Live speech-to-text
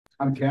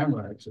On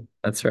camera, actually.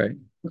 That's right.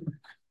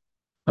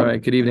 All right,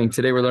 good evening.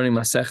 Today we're learning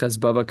Maseches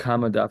Bava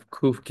Daf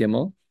Kuf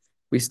Gimel.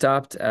 We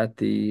stopped at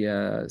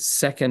the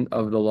second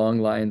of the long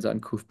lines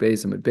on Kuf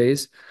Beis and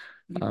Beis.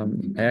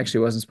 I actually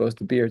wasn't supposed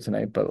to be here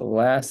tonight, but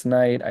last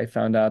night I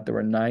found out there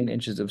were 9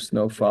 inches of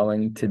snow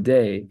falling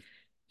today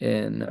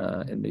in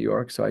New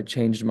York. So I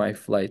changed my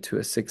flight to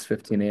a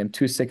 6:15 a.m.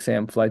 Two 6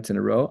 a.m. flights in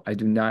a row. I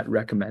do not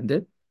recommend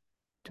it.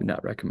 Do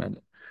not recommend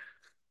it.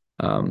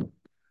 Um,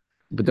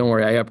 but don't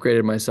worry, I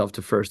upgraded myself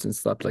to first and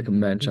slept like a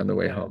mensch on the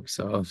way home.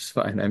 So it's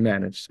fine. I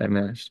managed. I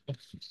managed.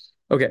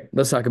 Okay,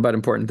 let's talk about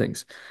important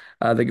things.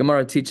 The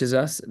Gemara teaches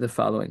us the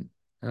following.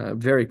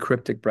 Very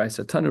cryptic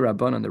brisa. Tanu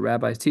Rabbanan, the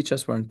rabbis teach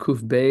us we're on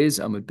Kuf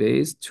Beis, Amud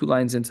Beis, 2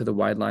 lines into the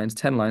wide lines,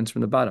 10 lines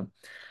from the bottom.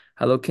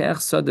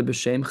 Halokech sada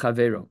b'shem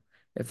chavero.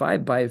 If I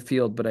buy a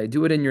field, but I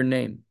do it in your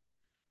name,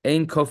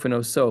 ein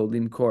kofeno so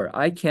limkor.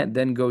 I can't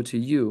then go to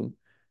you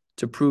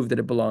to prove that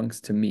it belongs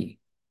to me.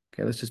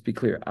 Okay, let's just be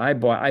clear. I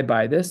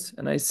buy this,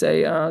 and I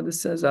say,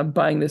 this says I'm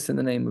buying this in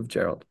the name of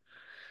Gerald.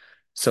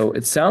 So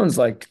it sounds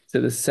like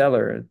to the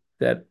seller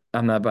that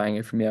I'm not buying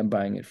it for me, I'm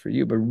buying it for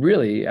you. But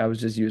really, I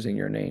was just using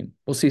your name.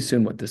 We'll see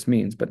soon what this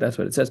means, but that's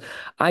what it says.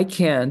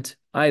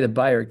 The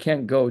buyer,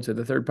 can't go to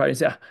the third party and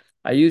say,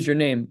 I use your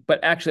name,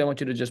 but actually I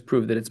want you to just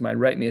prove that it's mine.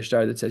 Write me a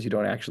shtar that says you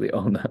don't actually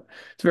own them.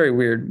 It's very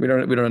weird. We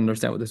don't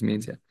understand what this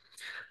means yet.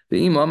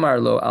 The imamar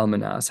lo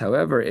almanas.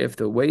 However, if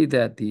the way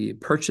that the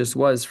purchase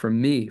was from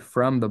me,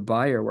 from the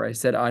buyer, where I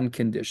said on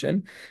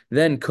condition,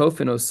 then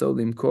kofino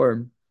solim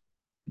kor,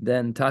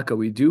 then taka,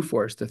 we do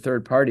force the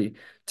third party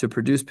to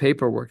produce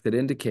paperwork that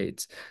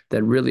indicates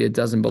that really it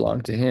doesn't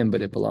belong to him,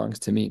 but it belongs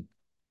to me.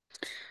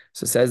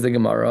 So says the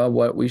Gemara,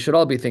 what we should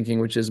all be thinking,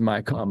 which is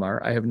my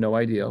kamar. I have no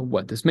idea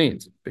what this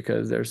means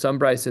because there's some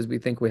brises we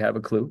think we have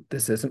a clue.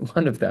 This isn't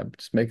one of them. It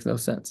just makes no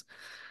sense.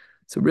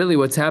 So really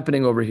what's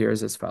happening over here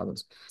is as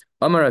follows.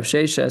 Amar Rav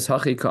Sheshes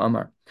hachi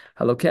ka'amar.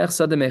 Halokech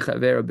sadamech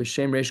avera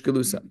b'shem reish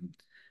galusa.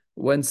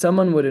 When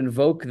someone would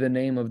invoke the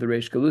name of the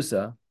reish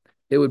galusa,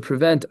 it would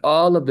prevent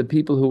all of the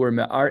people who were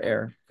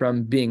me'arer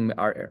from being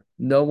me'arer.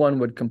 No one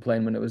would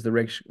complain when it was the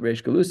reish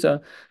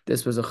galusa.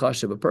 This was a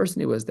chash of a person.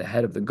 He was the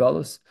head of the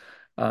galus.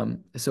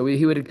 So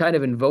he would kind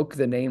of invoke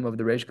the name of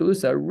the reish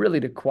galusa really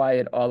to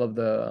quiet all of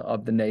the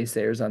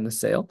naysayers on the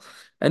sale,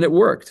 and it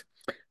worked.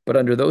 But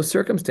under those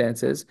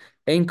circumstances,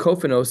 ein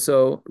kofino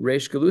so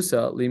reish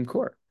galusa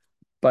limkor.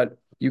 But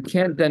you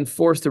can't then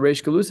force the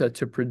reish galusa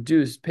to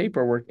produce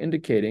paperwork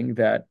indicating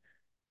that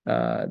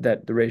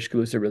that the reish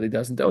galusa really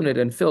doesn't own it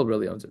and Phil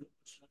really owns it.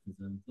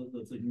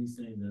 That's like me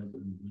saying that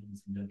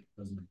the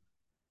president.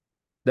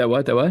 That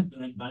what? That what?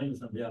 And I'm buying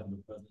this on behalf of the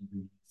president of the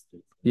United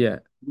States. Yeah.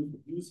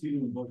 Who's he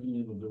invoking the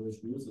name of the Reish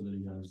Galusa that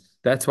he has?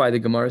 That's why the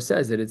Gemara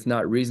says that it's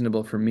not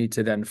reasonable for me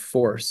to then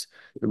force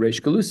the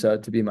reish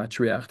galusa to be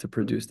matriach to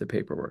produce the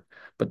paperwork,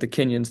 but the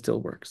kinyan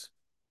still works.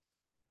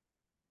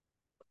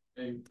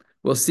 Hey.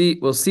 We'll see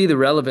the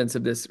relevance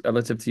of this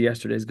relative to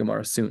yesterday's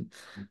Gemara soon,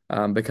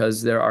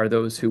 because there are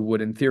those who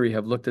would, in theory,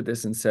 have looked at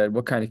this and said,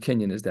 "What kind of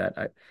kinyan is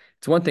that?"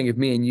 It's one thing if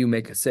me and you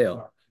make a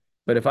sale,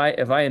 but if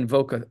I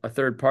invoke a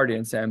third party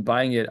and say I'm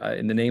buying it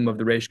in the name of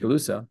the reish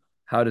galusa,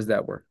 how does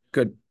that work?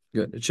 Good.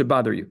 It should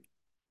bother you.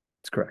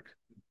 It's correct.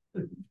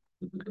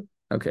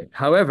 Okay.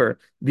 However,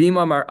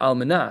 Bimamar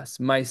Almanas,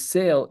 my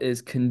sale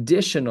is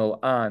conditional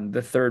on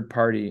the third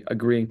party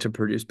agreeing to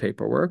produce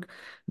paperwork.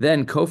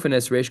 Then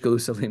Kofines Reish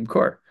Galusa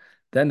Limkor.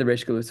 Then the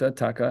Reish Galusa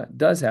Taka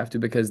does have to,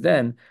 because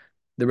then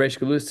the Reish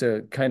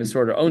Galusa kind of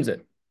sort of owns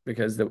it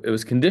because it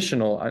was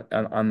conditional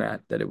on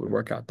that it would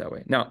work out that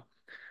way. Now,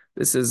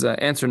 this is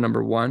answer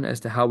number one as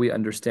to how we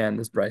understand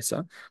this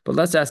brisa. But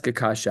let's ask a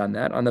kasha on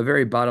that. On the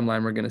very bottom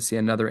line, we're going to see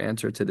another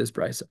answer to this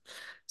brisa.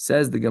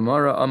 Says the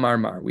Gemara Amar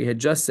Mar. We had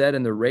just said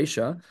in the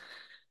Reisha,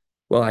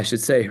 well, I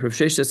should say, Rav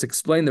Sheshes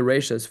explained the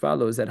Reisha as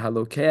follows: that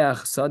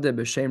halokeach sadeh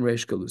b'shem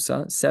reish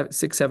galusa,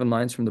 7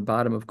 lines from the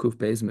bottom of Kuf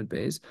Beis Mid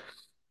Beis,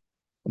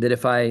 that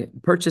if I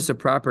purchase a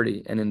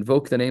property and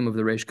invoke the name of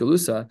the Reish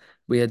Galusa,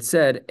 we had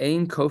said,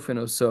 Ein kofen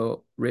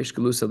oso Reish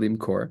Galusa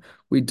limkor.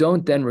 We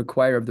don't then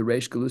require of the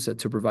Reish Galusa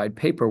to provide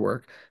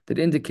paperwork that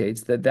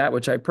indicates that that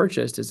which I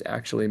purchased is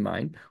actually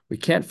mine. We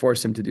can't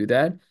force him to do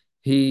that.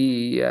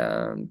 He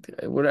wasn't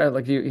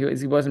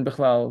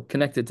bichlal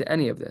connected to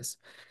any of this.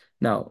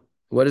 Now,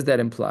 what does that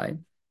imply?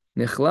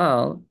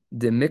 Nichlal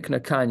de mikna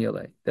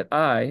kanyale, that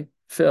I,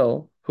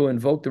 Phil, who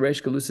invoked the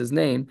Reish Galusa's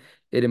name,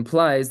 it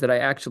implies that I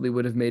actually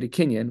would have made a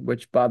kinyan,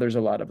 which bothers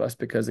a lot of us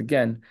because,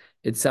 again,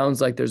 it sounds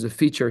like there's a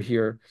feature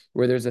here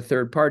where there's a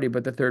third party,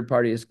 but the third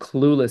party is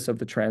clueless of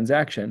the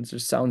transaction. So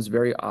it sounds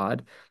very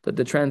odd that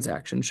the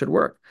transaction should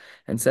work.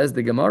 And says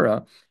the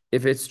Gemara,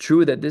 if it's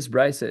true that this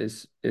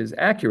brisa is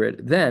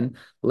accurate, then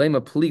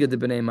lema pliga de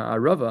b'nei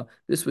ma'arava,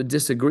 this would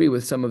disagree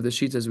with some of the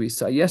shitas we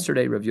saw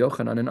yesterday, Rav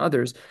Yochanan and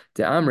others.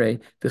 De amre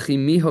v'chi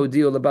miho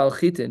dio lebal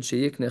chitin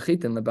sheyikne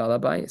chitin lebal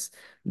abayis.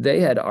 They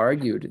had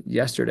argued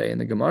yesterday in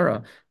the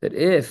Gemara that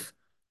if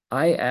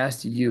I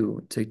asked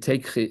you to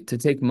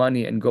take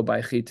money and go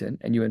buy chitin,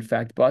 and you in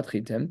fact bought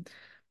chitin,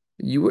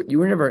 you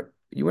were never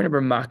you were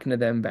never makna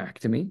them back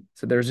to me.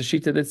 So there's a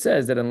shita that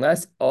says that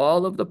unless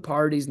all of the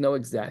parties know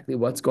exactly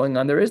what's going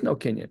on, there is no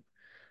kinyan.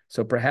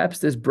 So perhaps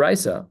this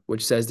brisa,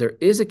 which says there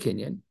is a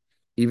kinyan,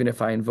 even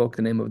if I invoke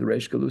the name of the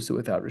Reish Galusa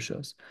without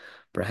Rishos,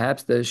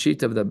 perhaps the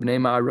shita of the Bnei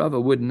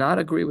Ma'arava would not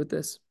agree with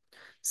this.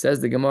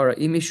 Says the Gemara,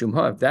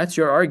 if that's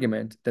your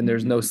argument, then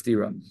there's no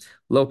stira.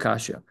 Lo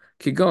kasha.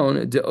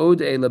 Kigon de'od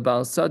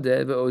lebal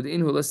sadeh ve'od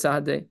inhu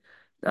l'sadeh.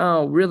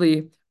 Now,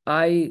 really,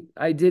 I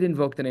did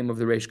invoke the name of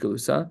the Reish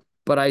Galusa,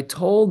 but I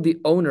told the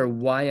owner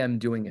why I'm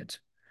doing it.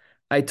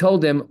 I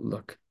told him,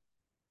 look,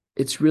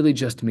 it's really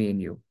just me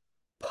and you.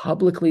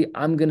 Publicly,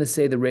 I'm going to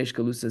say the Reish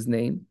Galusa's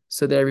name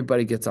so that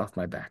everybody gets off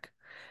my back.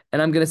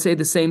 And I'm going to say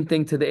the same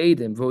thing to the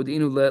Eidim,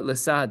 Vodinu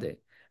Lesade.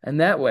 And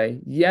that way,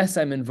 yes,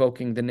 I'm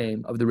invoking the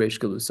name of the Reish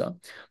Galusa,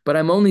 but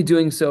I'm only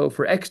doing so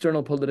for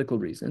external political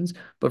reasons.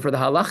 But for the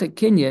halachic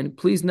kinyan,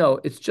 please know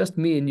it's just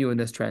me and you in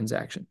this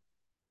transaction.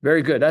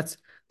 Very good. That's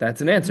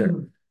an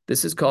answer.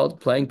 This is called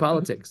playing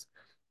politics.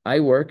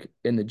 I work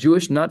in the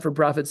Jewish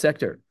not-for-profit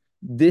sector.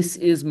 This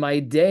is my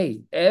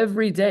day,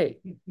 every day.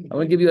 I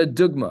want to give you a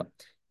dugma.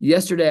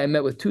 Yesterday, I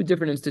met with two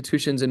different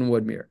institutions in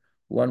Woodmere.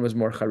 One was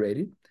more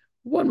Haredi,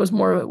 one was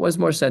more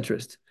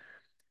centrist.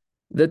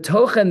 The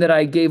tochen that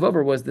I gave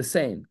over was the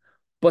same,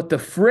 but the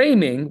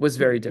framing was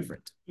very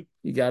different.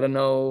 You got to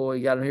know who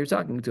you're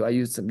talking to. I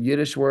used some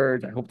Yiddish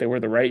words. I hope they were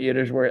the right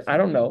Yiddish words. I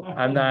don't know.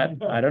 I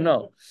don't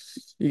know.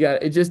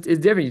 It's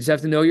different. You just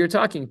have to know who you're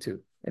talking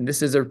to. And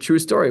this is a true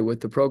story with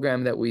the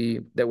program that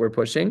we're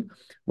pushing.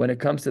 When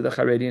it comes to the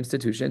Haredi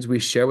institutions, we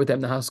share with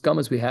them the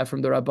haskamas we have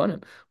from the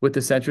Rabbanim. With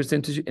the centrist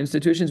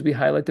institutions, we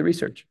highlight the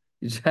research.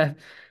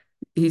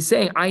 He's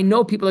saying, I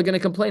know people are going to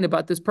complain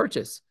about this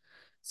purchase.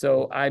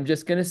 So I'm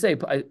just going to say,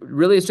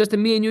 really, it's just a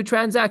me and you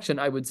transaction,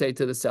 I would say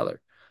to the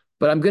seller.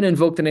 But I'm going to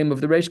invoke the name of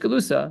the Reish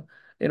Galusa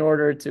in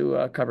order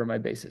to cover my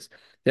bases.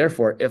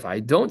 Therefore, if I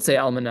don't say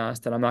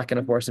Almanas, then I'm not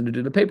going to force him to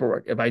do the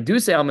paperwork. If I do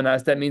say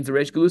Almanas, that means the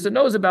Reish Galusa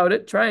knows about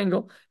it,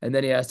 triangle, and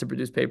then he has to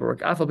produce paperwork.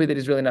 Afal that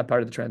he's really not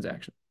part of the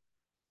transaction.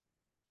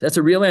 That's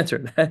a real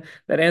answer.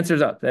 That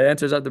answers up. That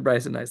answers up the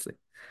Bryson nicely.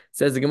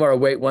 Says the Gemara,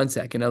 wait 1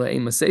 second.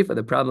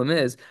 The problem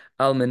is,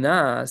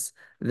 Almanas,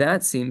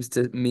 that seems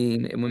to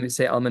mean, and when we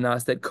say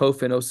Almanas, that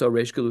Kofin also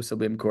Reish Galusa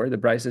Limkor, the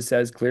Brysa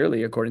says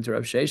clearly, according to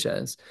Rav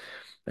Sheshes,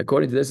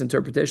 according to this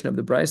interpretation of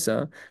the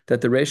Brysa,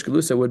 that the Reish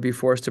Galusa would be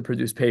forced to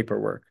produce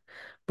paperwork.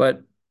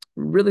 But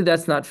really,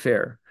 that's not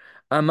fair.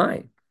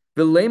 Amai.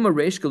 V'lema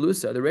Reish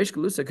Galusa, the Reish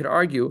Galusa could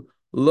argue,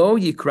 Lo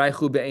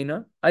yikraichu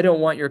be'ena, I don't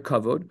want your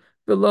kavod,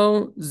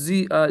 below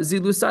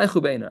zilusai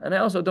chubeina, and I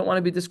also don't want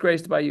to be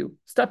disgraced by you.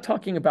 Stop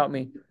talking about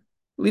me.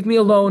 Leave me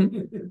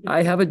alone.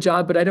 I have a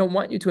job, but I don't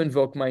want you to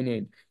invoke my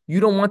name. You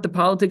don't want the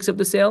politics of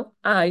the sale?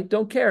 I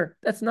don't care.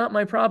 That's not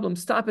my problem.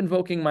 Stop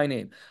invoking my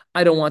name.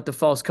 I don't want the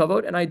false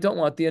kavod, and I don't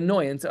want the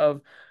annoyance of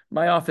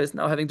my office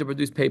now having to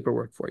produce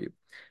paperwork for you.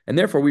 And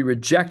therefore, we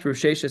reject Rav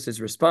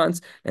Sheshes'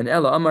 response. And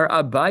Ella Amar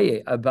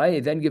Abaye.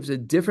 Abaye then gives a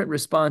different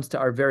response to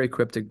our very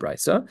cryptic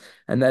brisa,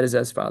 and that is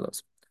as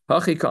follows.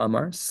 Hachika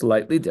Amar,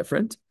 slightly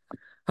different.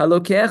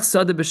 Halokech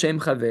sada b'shem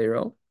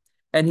chavero,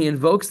 and he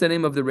invokes the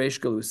name of the Reish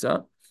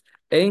Galusa.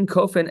 Ein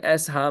kofen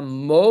es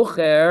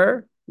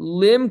ha-mocher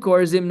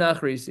limkor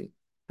zimnachrisi.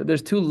 So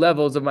there's two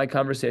levels of my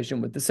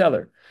conversation with the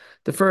seller.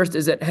 The first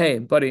is that, hey,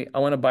 buddy, I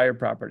want to buy your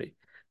property.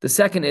 The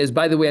second is,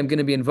 by the way, I'm going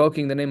to be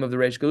invoking the name of the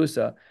Reish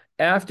Galusa.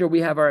 After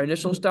we have our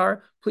initial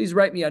star, please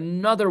write me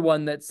another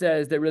one that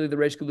says that really the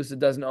Reish Galusa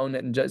doesn't own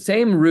it. And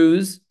same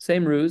ruse,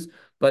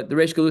 but the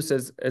Reish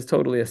Galusa is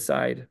totally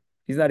aside.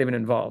 He's not even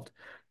involved.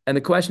 And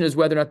the question is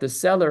whether or not the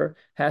seller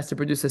has to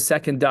produce a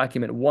second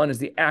document. One is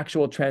the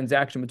actual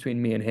transaction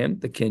between me and him,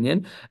 the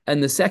kinyan,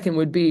 and the second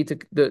would be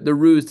the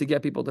ruse to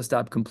get people to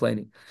stop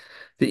complaining.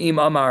 The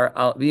imamar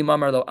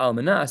lo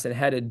almanas, and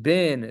had it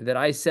been that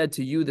I said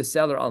to you, the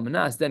seller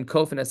almanas, then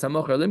kofen es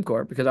hamocher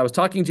limkor, because I was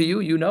talking to you,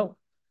 you know.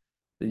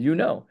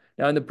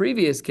 Now, in the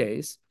previous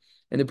case,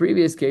 the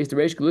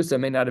Reish Galusa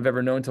may not have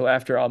ever known until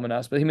after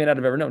almanas, but he may not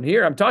have ever known.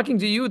 Here, I'm talking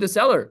to you, the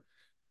seller.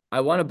 I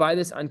want to buy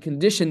this on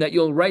condition that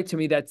you'll write to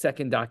me that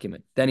second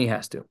document. Then he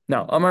has to.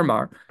 Now, Amar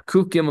Mar,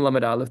 Kuf Gimel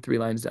Amud Aleph, 3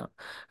 lines down.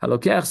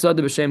 Halokech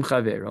sada b'shem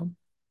chavero.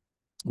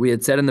 We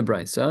had said in the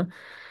Brisa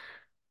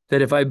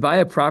that if I buy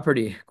a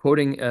property,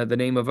 quoting the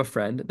name of a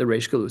friend, the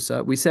Reish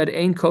Galusa, we said,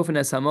 Ein kofen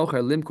es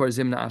hamocher limkor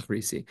zimna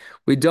achrisi.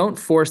 We don't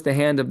force the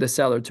hand of the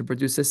seller to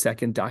produce a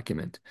second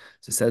document.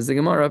 So says the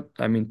Gemara,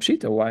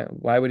 Pshita,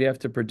 why would he have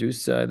to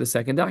produce the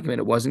second document?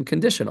 It wasn't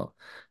conditional.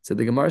 So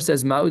the Gemara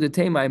says,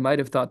 Ma'udatema, I might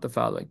have thought the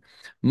following.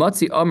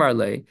 Matzi Amar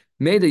le,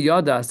 made the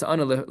yadas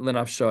ana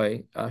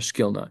lenafshoy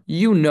shkilna.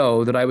 You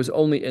know that I was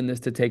only in this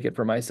to take it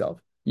for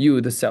myself.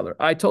 You, the seller.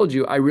 I told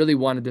you I really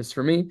wanted this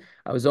for me.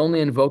 I was only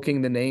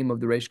invoking the name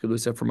of the Reish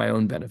Galusa for my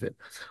own benefit.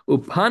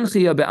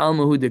 Upanchia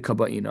be'almahu de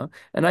kabaina,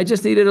 and I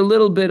just needed a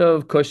little bit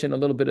of cushion, a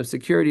little bit of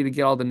security to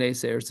get all the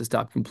naysayers to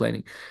stop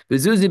complaining.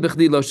 V'zuzi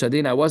b'chdi lo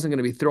shadin. I wasn't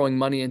going to be throwing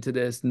money into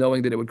this,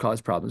 knowing that it would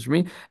cause problems for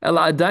me.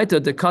 Ela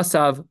adaita de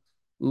kasav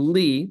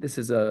li, this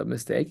is a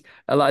mistake.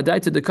 Ela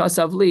adaita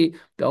dekasav li.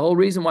 The whole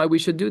reason why we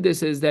should do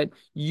this is that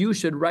you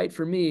should write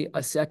for me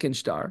a second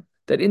star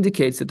that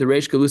indicates that the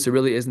Reish Galusa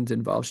really isn't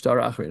involved. Star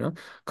achrina.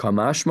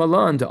 Kamash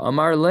malan to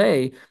amar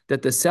le,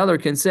 that the seller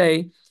can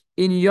say,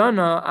 in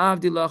yana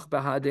avdilach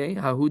bahade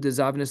hahu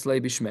dezavnis le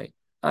bishmei.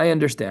 I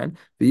understand.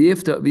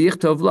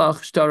 V'yichtov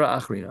lach shtara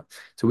achrina.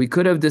 So we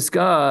could have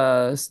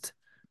discussed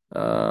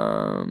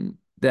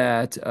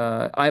that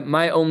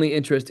my only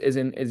interest is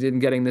in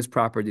getting this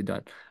property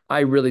done. I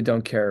really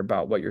don't care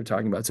about what you're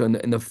talking about. So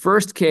in the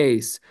first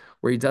case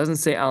where he doesn't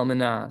say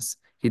almanas,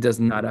 he does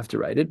not have to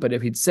write it. But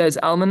if he says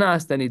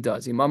almanas, then he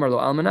does. Imamar lo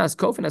almanas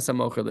kofinas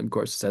hamochel. Of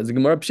course, says the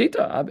Gemara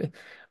pshita.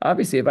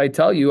 Obviously, if I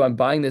tell you I'm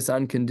buying this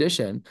on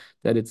condition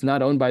that it's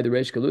not owned by the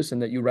Reish Galus and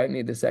that you write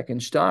me the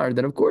second star,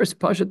 then of course,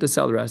 Pashat, the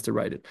seller has to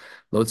write it.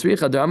 Lo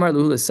tzricha d'amar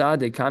luhu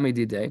l'sadeh kami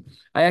didei.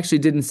 I actually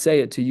didn't say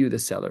it to you, the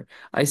seller.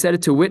 I said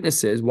it to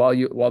witnesses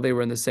while they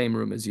were in the same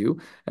room as you.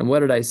 And what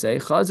did I say?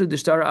 Chazu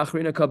d'shtara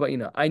achrina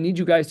kabaina. I need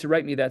you guys to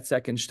write me that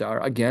second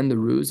star. Again, the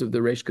ruse of the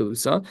Reish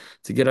Galusa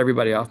to get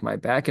everybody off my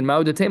back. And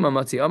ma'udatema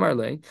matzi amar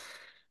le.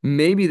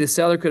 Maybe the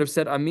seller could have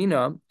said,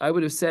 Amina, I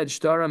would have said,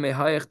 Shtara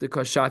mehayach de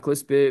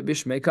kashaklis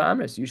bishmei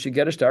ka'amris. You should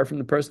get a star from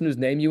the person whose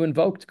name you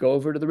invoked. Go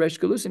over to the Reish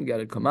Galus and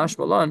get it. Kamash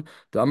malan,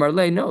 damar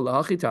le, no,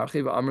 lahachi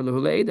tarchi va'amar lehu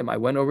le'edim. I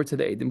went over to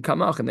the Edim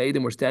kamach, and the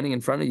Edim were standing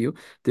in front of you.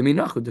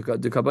 Deminachu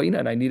de kabaina,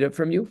 and I need it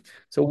from you.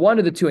 So one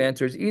of the two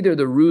answers, either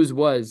the ruse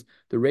was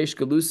the Reish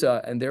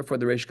Galusa, and therefore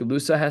the Reish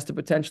Galusa has to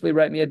potentially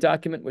write me a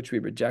document, which we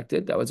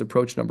rejected. That was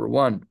approach number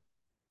one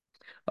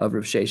of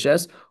Rav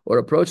Sheshes, or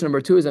approach number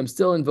two is I'm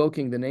still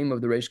invoking the name of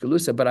the Reish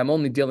Galusa, but I'm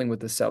only dealing with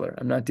the seller.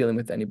 I'm not dealing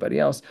with anybody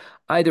else.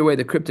 Either way,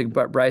 the cryptic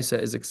brisa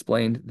is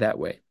explained that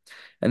way.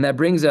 And that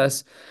brings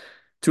us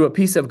to a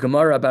piece of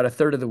Gemara about a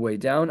third of the way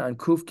down on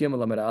Kuf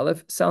Gimel Amud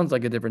Aleph. Sounds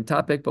like a different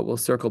topic, but we'll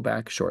circle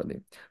back shortly.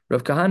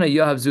 Rav Kahana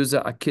Yohav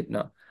Zuza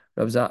Akitna.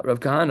 Rav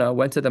Kahana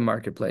went to the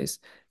marketplace.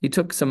 He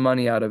took some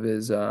money out of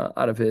his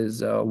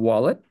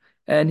wallet,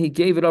 and he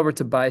gave it over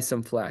to buy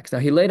some flax. Now,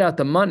 he laid out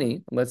the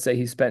money. Let's say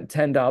he spent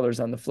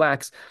 $10 on the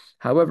flax.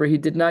 However, he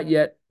did not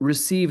yet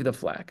receive the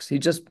flax. He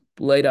just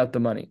laid out the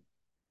money.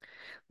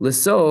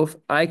 L'sof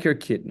Iker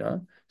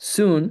Kitna.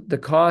 Soon, the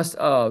cost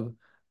of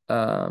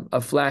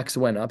flax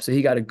went up, so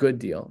he got a good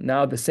deal.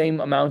 Now, the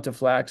same amount of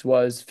flax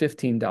was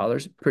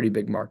 $15. Pretty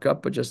big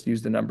markup, but just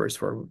use the numbers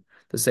for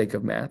the sake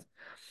of math.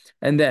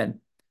 And then,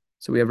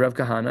 so we have Rav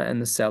Kahana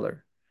and the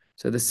seller.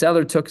 So the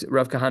seller took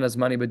Rav Kahana's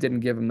money but didn't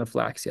give him the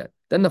flax yet.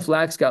 Then the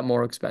flax got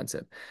more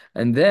expensive.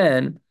 And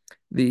then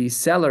the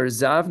seller,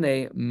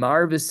 Zavne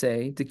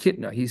Marvise de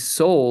Kitna, he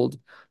sold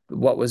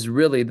what was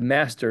really the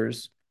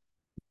master's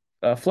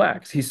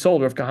flax. He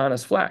sold Rav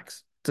Kahana's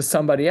flax to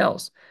somebody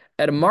else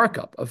at a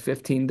markup of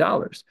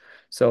 $15.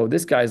 So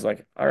this guy's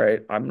like, all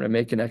right, I'm going to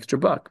make an extra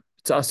buck.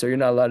 It's us, so you're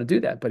not allowed to do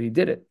that, but he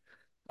did it.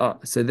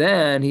 So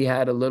then he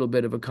had a little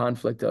bit of a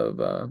conflict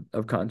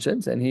of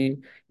conscience, and he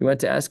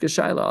went to ask a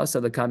shaila, also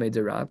the Kamei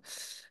de Rav.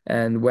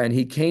 And when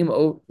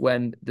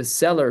when the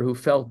seller who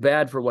felt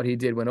bad for what he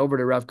did went over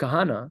to Rav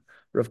Kahana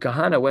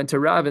went to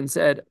Rav and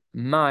said,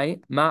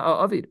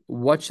 Avid,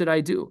 what should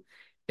I do?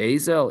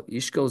 Ezel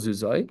ishkol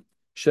zuzoi,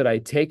 should I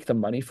take the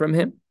money from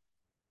him?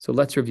 So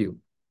let's review.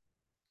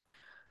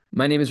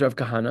 My name is Rav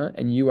Kahana,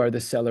 and you are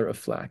the seller of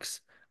flax.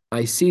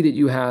 I see that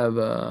you have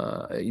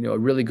a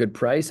really good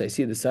price. I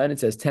see the sign, it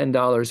says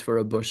 $10 for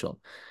a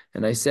bushel.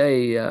 And I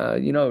say,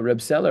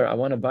 Reb seller, I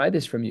want to buy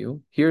this from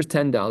you. Here's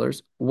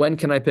 $10. When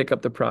can I pick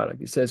up the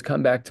product? He says,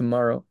 come back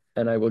tomorrow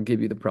and I will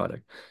give you the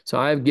product. So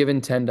I've given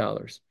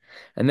 $10.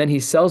 And then he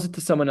sells it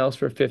to someone else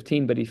for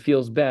 $15, but he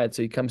feels bad.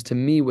 So he comes to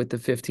me with the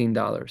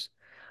 $15.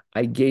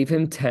 I gave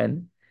him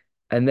 10,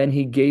 and then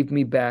he gave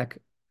me back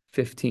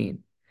 15.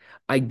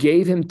 I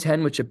gave him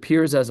 10, which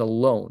appears as a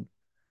loan.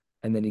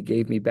 And then he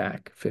gave me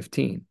back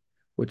 15,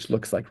 which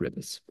looks like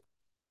ribbis.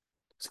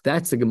 So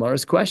that's the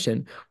Gemara's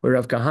question, where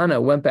Rav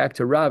Kahana went back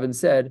to Rav and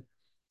said,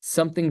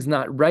 something's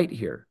not right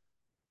here.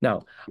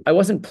 Now, I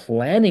wasn't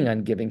planning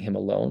on giving him a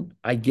loan.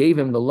 I gave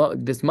him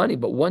this money,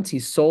 but once he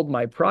sold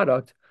my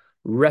product,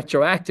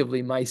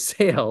 retroactively, my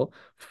sale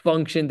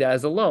functioned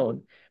as a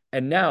loan.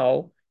 And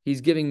now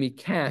he's giving me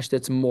cash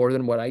that's more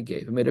than what I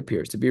gave him. It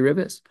appears to be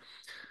ribbis.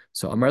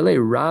 So Amarle,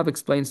 Rav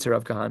explains to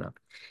Rav Kahana,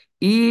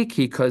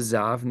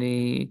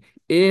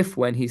 if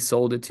when he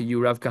sold it to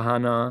you, Rav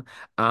Kahana,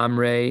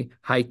 Amre,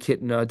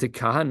 Haikitna, de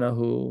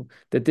Kahanahu,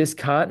 that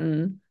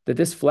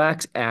this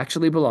flax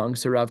actually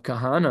belongs to Rav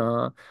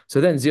Kahana.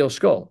 So then Zil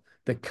Shkol,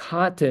 the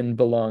cotton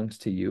belongs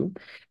to you.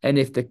 And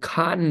if the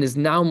cotton is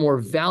now more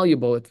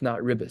valuable, it's not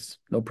ribbis.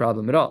 No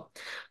problem at all.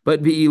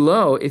 But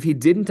Be'ilo, if he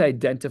didn't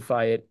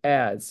identify it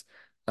as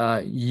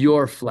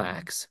your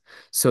flax,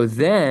 so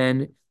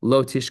then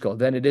Lo Tishkol,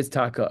 then it is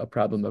taka, a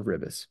problem of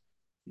ribbis.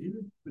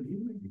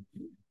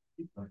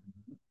 But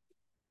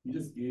you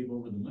just gave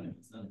over the money.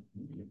 It's not.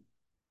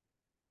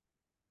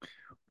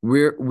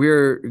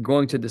 We're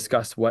going to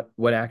discuss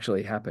what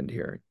actually happened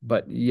here.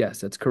 But yes,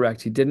 that's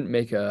correct. He didn't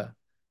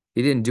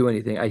do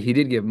anything. He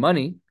did give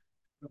money.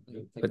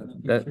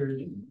 But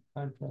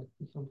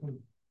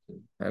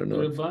I don't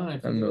know. I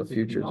don't know what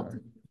futures are.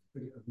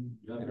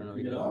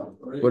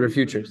 What What are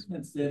futures?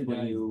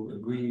 When you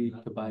agree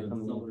to buy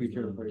something in the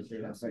future for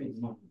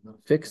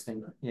Fixed?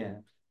 yeah.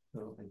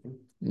 So I think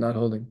Not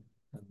holding.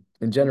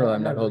 In general,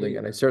 I'm not holding,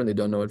 and I certainly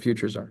don't know what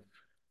futures are.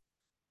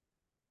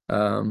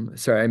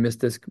 Sorry, I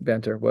missed this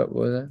banter. What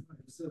was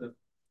that?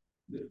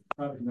 The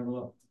property never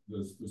left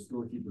the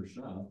storekeeper's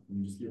shop, and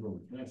you just gave over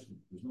cash.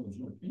 There's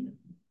no opinion.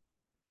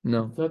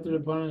 No. Thought the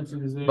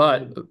Rabbanan is there.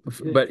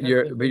 But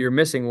you're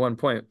missing one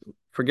point.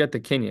 Forget the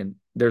Kenyan.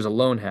 There's a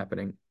loan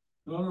happening.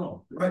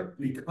 No. Right,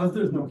 because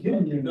there's no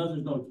Kenyan. Because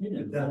there's no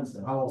opinion. That's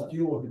how else do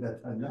you look at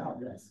that time now?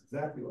 Yes.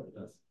 Exactly what it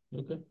does.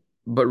 Okay.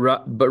 But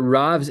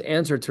Rav's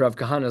answer to Rav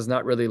Kahana is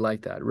not really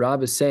like that.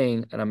 Rav is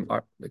saying, and I'm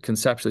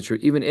conceptually true,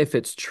 even if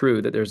it's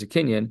true that there's a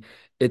Kenyan,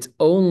 it's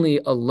only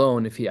a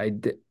loan if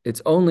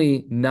it's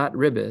only not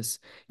ribis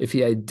if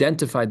he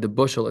identified the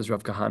bushel as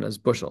Rav Kahana's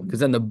bushel, because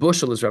then the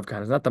bushel is Rav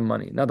Kahana's, not the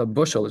money. Now the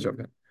bushel is Rav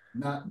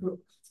Kahana.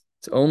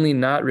 It's only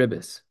not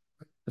ribis.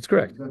 That's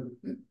correct.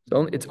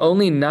 It's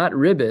only not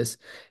ribis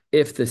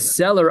if the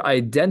seller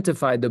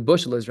identified the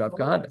bushel as Rav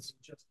Kahana's.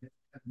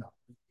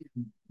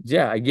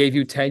 Yeah, I gave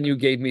you 10, you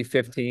gave me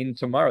 15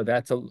 tomorrow.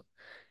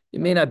 It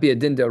may not be a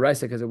din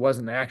d'oraisa because it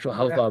wasn't an actual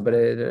halal, but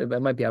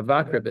it might be a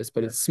vak ribis,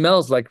 but it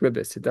smells like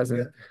ribis. It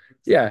doesn't,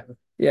 yeah,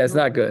 it's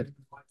not good.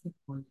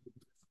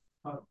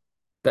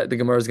 That the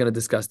Gemara is going to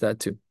discuss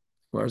that too.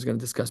 Gemara is going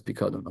to discuss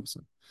Pikodon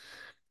also.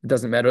 It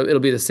doesn't matter. It'll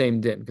be the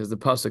same din because the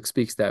pasuk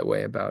speaks that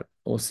way about,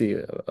 we'll see,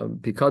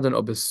 Pikodon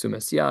obis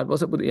sumes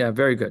yad. Yeah,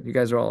 very good. You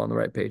guys are all on the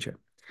right page here.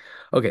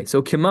 Okay,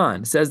 so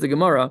Kiman, says the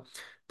Gemara,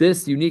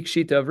 this unique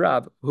shita of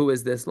Rab, who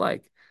is this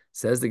like?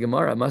 Says the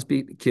Gemara, must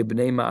be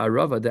kibnei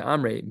ma'arava de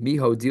amre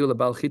miho deal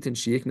lebal chitin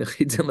shiyik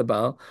nechitin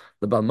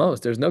lebal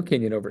mos. There's no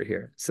Kenyan over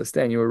here. So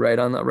Stan, you were right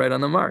on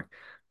the mark.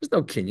 There's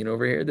no Kenyan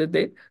over here.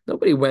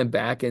 Nobody went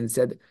back and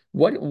said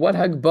what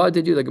Hagbah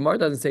did you? The Gemara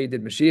doesn't say he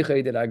did Mashiach,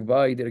 he did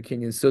Hagbah, he did a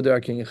Kenyan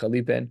Sudar, Kenyan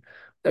Chalipen.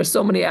 There's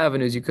so many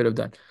avenues you could have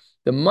done.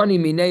 The money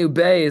mineu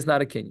bay is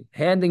not a Kenyan.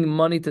 Handing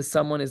money to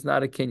someone is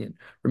not a Kenyan.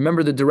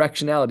 Remember the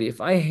directionality.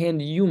 If I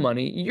hand you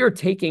money, you're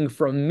taking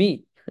from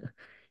me.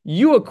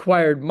 You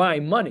acquired my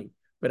money,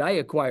 but I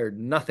acquired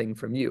nothing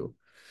from you.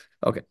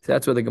 Okay, so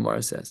that's what the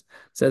Gemara says.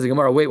 Says the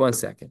Gemara, wait 1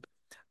 second.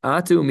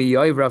 Atu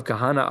miyoiv Rav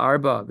Kahana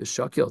arba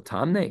v'shakil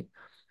tamne.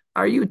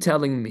 Are you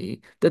telling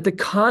me that the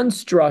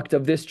construct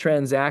of this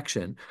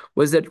transaction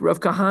was that Rav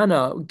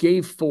Kahana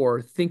gave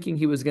 4 thinking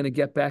he was going to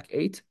get back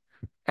 8?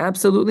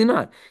 Absolutely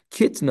not.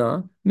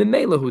 Kitna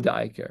mimelahu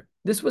da'ikar.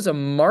 This was a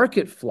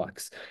market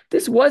flux.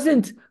 This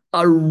wasn't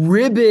a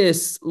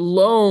ribis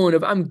loan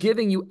of I'm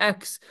giving you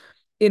X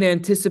in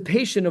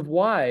anticipation of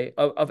Y,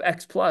 of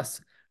X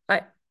plus.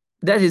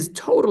 That is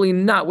totally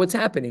not what's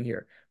happening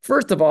here.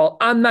 First of all,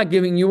 I'm not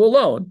giving you a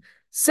loan.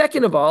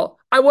 Second of all,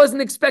 I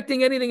wasn't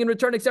expecting anything in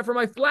return except for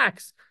my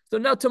flax. So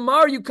now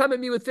tomorrow you come at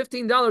me with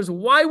 $15.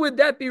 Why would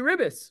that be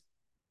ribis?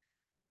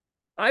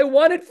 I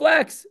wanted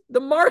flax. The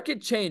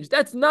market changed.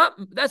 That's not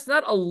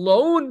a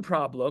loan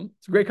problem.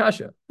 It's a great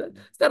kasha.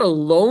 It's not a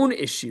loan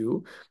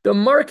issue. The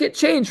market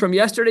changed from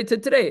yesterday to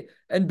today.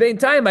 And bein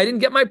time, I didn't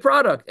get my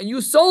product. And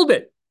you sold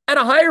it at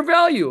a higher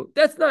value.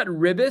 That's not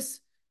ribis.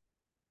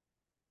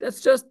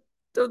 It's just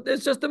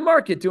the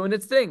market doing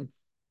its thing.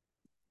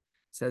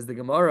 Says the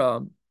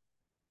Gemara,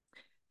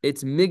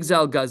 it's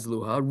migzal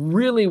gazluha.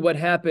 Really what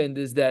happened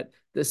is that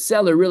the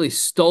seller really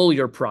stole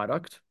your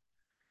product.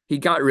 He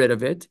got rid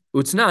of it.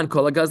 Utznan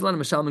kol gazlan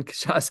mashalman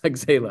kashas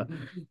hagzela.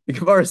 The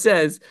Gemara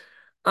says,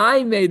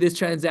 I made this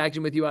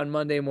transaction with you on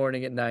Monday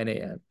morning at 9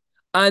 a.m.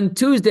 On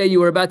Tuesday, you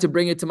were about to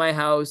bring it to my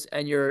house,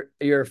 and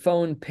your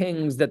phone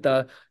pings that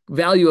the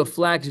value of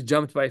flax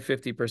jumped by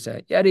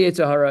 50%. Yada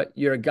Yitzhahara,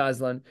 you're a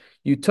gazlan.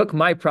 You took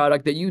my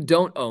product that you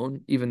don't own,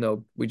 even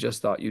though we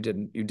just thought you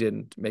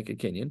didn't make a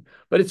Kenyan.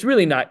 But it's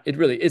really not. It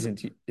really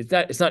isn't.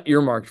 It's not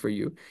earmarked for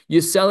you. You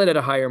sell it at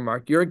a higher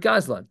mark. You're a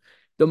gazlan.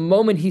 The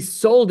moment he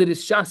sold it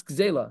is Shask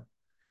Zela.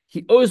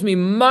 He owes me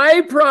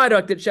my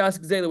product at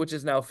Shask Zela, which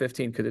is now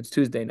 15 because it's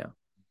Tuesday now.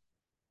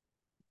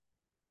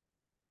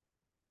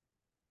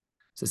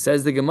 So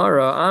says the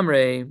Gemara,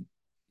 Amre,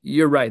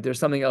 you're right. There's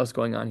something else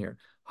going on here.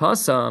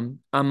 Hasam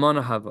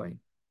amana havai.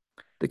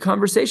 The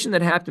conversation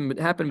that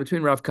happened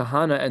between Rav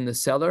Kahana and the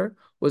seller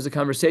was a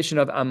conversation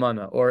of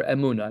amana or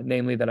emuna,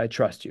 namely that I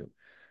trust you.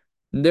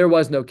 There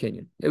was no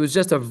Kenyan. It was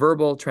just a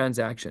verbal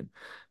transaction.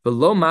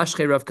 V'lo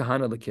mashche Rav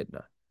Kahana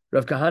lekitna.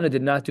 Rav Kahana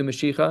did not do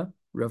Mashiach.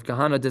 Rav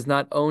Kahana does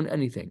not own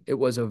anything. It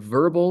was a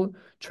verbal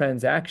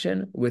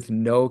transaction with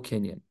no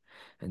Kenyan.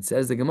 And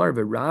says the Gemara,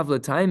 but Rav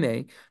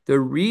Lataime, the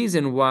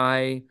reason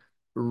why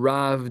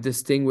Rav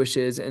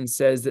distinguishes and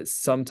says that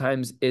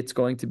sometimes it's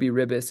going to be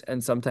ribis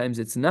and sometimes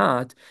it's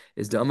not,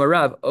 is the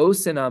Amarav,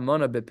 osin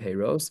amona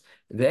beperos,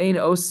 vein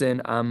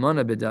osin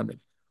amona bedamid.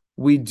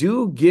 We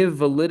do give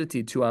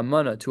validity to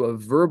amana, to a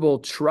verbal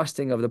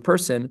trusting of the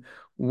person,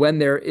 when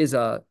there is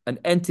an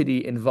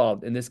entity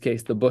involved, in this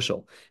case, the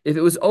bushel. If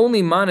it was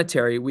only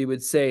monetary, we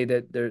would say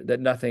that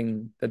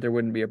there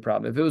wouldn't be a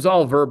problem. If it was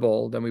all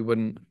verbal, then we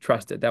wouldn't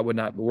trust it. That would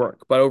not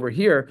work. But over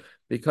here,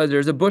 because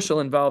there's a bushel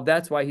involved,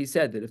 that's why he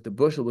said that if the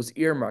bushel was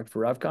earmarked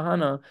for Rav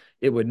Kahana,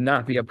 it would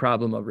not be a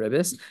problem of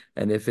ribis.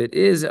 And if it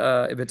is,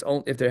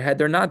 if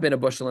there not been a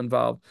bushel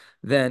involved,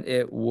 then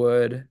it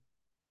would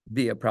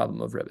be a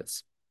problem of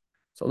ribis.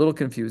 So a little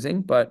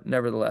confusing, but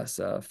nevertheless,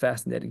 a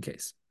fascinating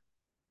case.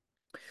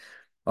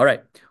 All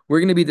right, we're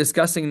going to be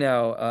discussing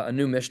now a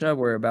new Mishnah.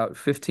 We're about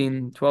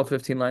 15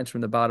 lines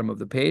from the bottom of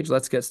the page.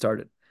 Let's get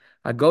started.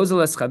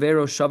 Agozeles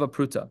chavero shava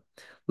pruta.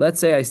 Let's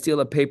say I steal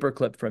a paper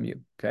clip from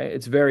you. Okay,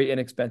 it's very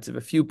inexpensive,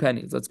 a few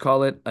pennies. Let's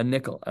call it a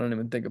nickel. I don't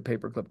even think a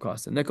paper clip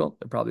costs a nickel.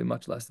 They're probably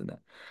much less than that.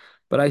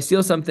 But I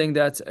steal something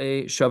that's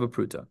a shava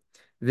pruta.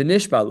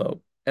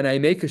 V'nishbalo, and I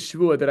make a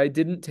shvua that I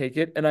didn't take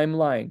it and I'm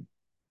lying.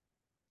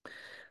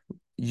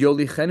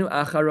 Yolichenu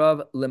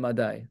acharav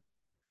lemadai.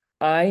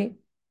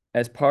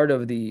 As part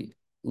of the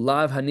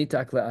lav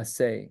hanitak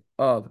le'aseh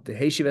of the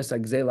heshivas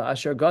agzela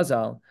asher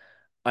gazal,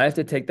 I have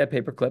to take that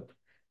paper clip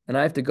and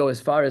I have to go as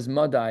far as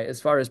Madai,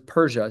 as far as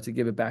Persia, to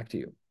give it back to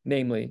you.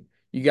 Namely,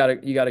 you got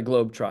a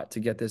globe trot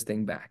to get this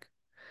thing back.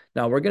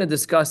 Now, we're going to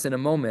discuss in a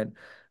moment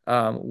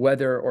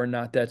whether or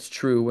not that's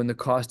true when the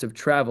cost of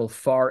travel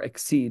far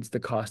exceeds the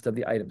cost of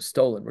the item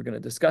stolen. We're going to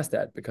discuss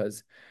that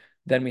because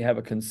then we have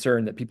a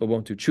concern that people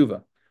won't do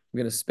tshuva. We're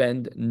going to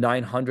spend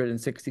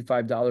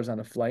 $965 on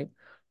a flight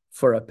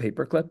for a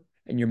paperclip,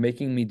 and you're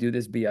making me do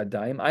this via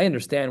dime. I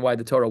understand why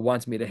the Torah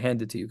wants me to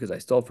hand it to you because I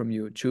stole from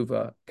you.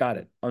 Tshuva, got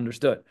it,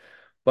 understood.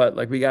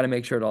 But we got to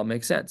make sure it all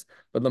makes sense.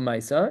 But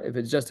lemaisa, if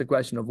it's just a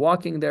question of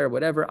walking there,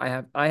 whatever,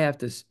 I have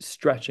to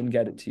stretch and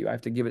get it to you. I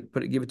have to give it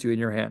to you in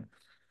your hand.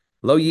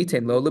 Lo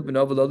yitain lo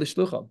libnova lo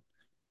lishlucham.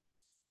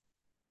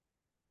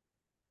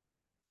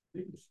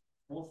 Very,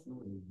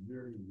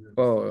 very.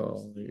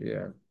 Oh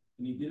yeah.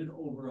 And he did it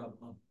over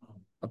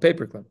A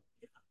paperclip.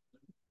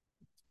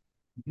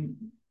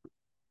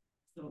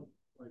 So,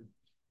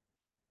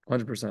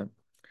 100%.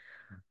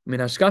 I mean,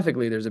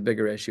 hashkafically, there's a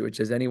bigger issue, which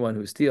is anyone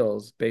who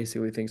steals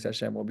basically thinks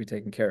Hashem will be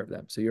taking care of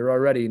them. So you're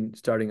already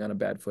starting on a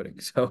bad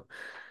footing. So,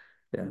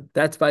 yeah,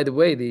 that's, by the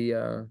way,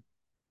 the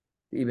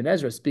Ibn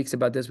Ezra speaks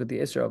about this with the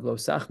Isra of Lo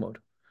Sachmod,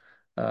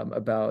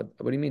 about,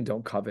 what do you mean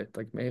don't covet?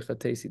 Like, Mecha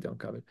Tesi, don't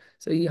covet.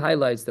 So he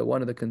highlights that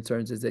one of the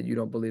concerns is that you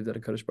don't believe that a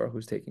Kadosh Baruch Hu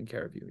is taking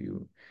care of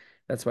you.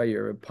 That's why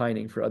you're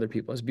pining for other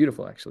people. It's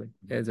beautiful, actually.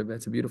 It's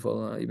a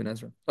beautiful Ibn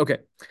Ezra. Okay.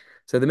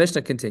 So the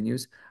Mishnah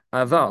continues,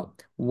 Aval,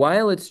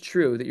 while it's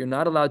true that you're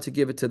not allowed to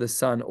give it to the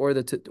son or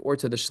to the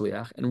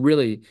shliach, and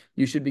really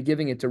you should be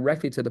giving it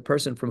directly to the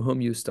person from whom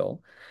you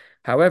stole.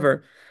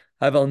 However,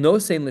 Aval no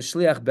sein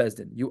l'shliach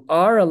bezdin. You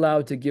are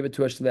allowed to give it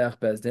to a shliach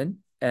bezdin,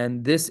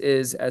 and this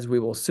is, as we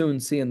will soon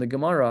see in the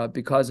Gemara,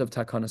 because of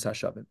takanas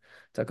hashavim.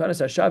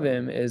 Takanas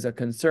hashavim is a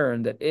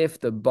concern that if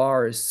the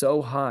bar is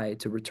so high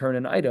to return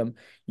an item,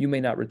 you may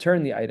not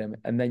return the item,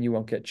 and then you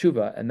won't get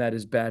tshuva, and that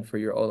is bad for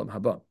your olam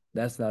haba.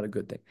 That's not a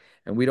good thing.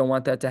 And we don't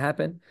want that to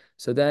happen.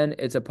 So then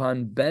it's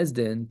upon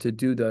Bezdin to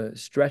do the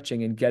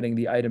stretching and getting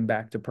the item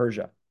back to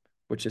Persia,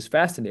 which is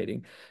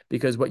fascinating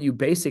because what you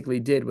basically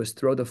did was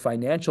throw the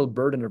financial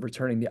burden of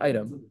returning the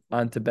item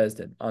onto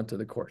Bezdin, onto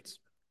the courts.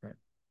 Right?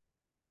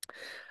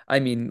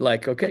 I mean,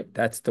 okay,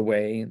 that's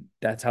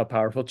how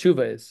powerful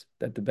tshuva is,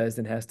 that the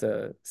Bezdin has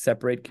to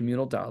separate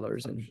communal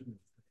dollars and...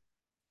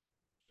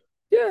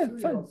 Yeah,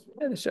 fine.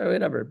 Yeah, the show,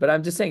 whatever. But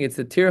I'm just saying it's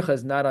the tircha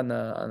is not on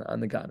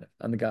the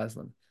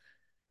Gazlan.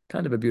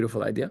 Kind of a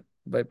beautiful idea,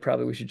 but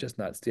probably we should just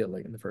not steal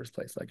in the first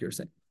place, like you're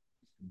saying.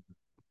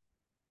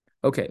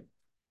 Okay.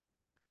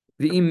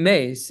 The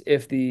imes,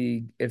 if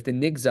the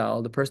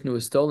nigzal, the person who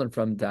was stolen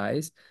from,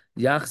 dies,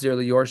 yachzir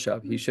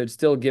liyorshav, he should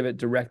still give it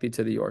directly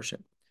to the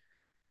yorshim.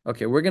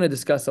 Okay, we're going to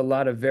discuss a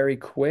lot of very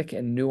quick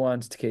and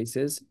nuanced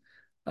cases.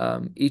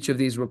 Each of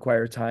these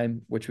require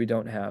time, which we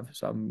don't have.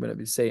 So I'm going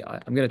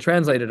to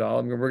translate it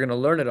all. We're going to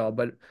learn it all,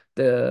 but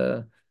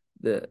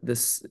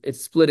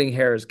it's splitting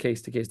hairs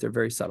case to case. They're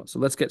very subtle. So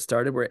let's get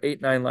started. We're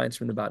 8-9 lines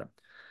from the bottom.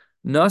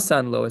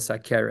 Nasan lo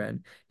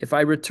esakeren. If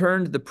I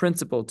returned the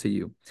principal to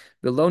you,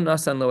 below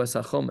nasan lo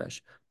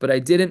esachomesh, but I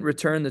didn't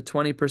return the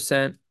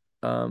 20%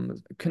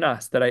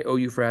 knas that I owe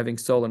you for having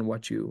stolen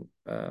what you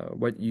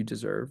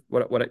deserve,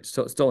 what I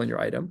stolen your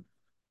item,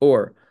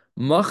 or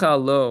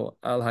machal lo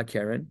al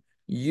hakeren.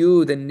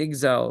 You, the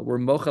nigzal, were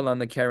mochel on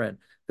the keren,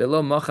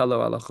 below mochal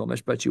lo al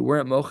chomesh, but you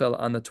weren't mochel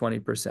on the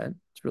 20%.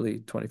 It's really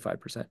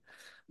 25%.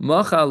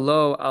 Mochal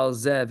lo al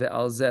zeh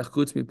ve'al zeh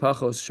chutz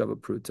mipachos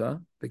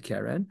shavapruta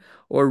bekeren.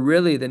 Or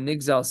really, the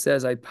nigzal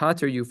says, I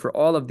pater you for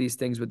all of these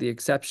things with the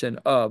exception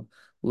of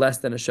less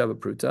than a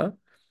shavapruta.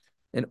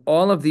 In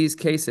all of these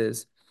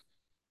cases,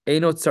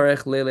 eino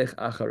tzarech lelech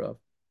acharov.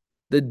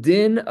 The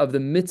din of the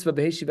mitzvah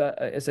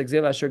beheshiva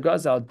esagzel asher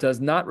gazal does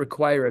not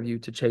require of you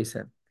to chase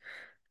him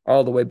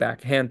all the way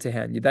back, hand to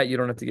hand. That you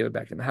don't have to give it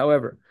back to him.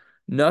 However,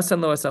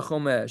 nasan lo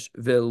esachomesh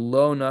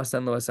velo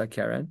nasan lo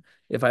esakeren.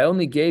 If I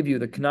only gave you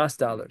the knas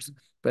dollars,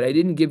 but I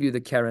didn't give you the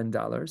keren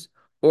dollars,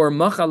 or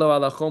machalo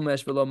ala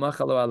chomesh velo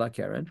machalo ala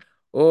keren,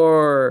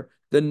 or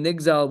the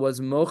nigzal was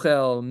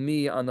mochel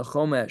me on the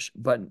chomesh,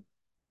 but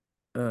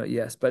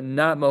but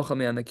not mochel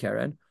me on the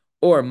keren,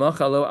 or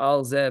machalo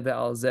al zeh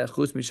ve'al zeh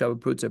chutz mishav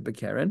prutzer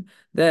bekeren,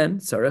 then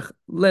tzarich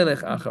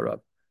lelech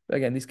acharab.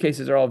 Again, these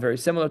cases are all very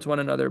similar to one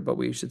another, but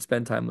we should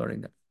spend time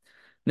learning them.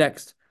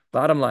 Next,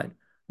 bottom line.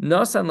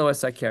 Nosan lo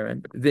asa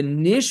keren,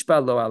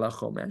 v'nishba lo ala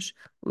chomesh.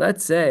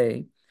 Let's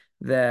say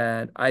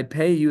that I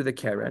pay you the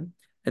keren,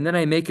 and then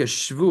I make a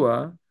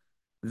shvua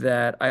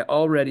that I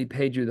already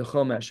paid you the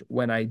chomesh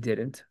when I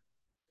didn't.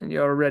 And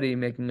you're already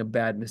making a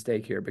bad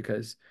mistake here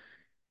because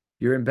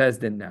you're in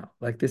Bezdin now.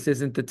 Like, this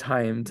isn't the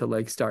time to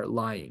like start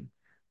lying.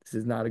 This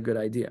is not a good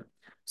idea.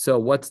 So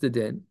what's the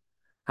din?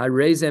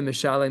 Hareze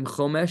mishalem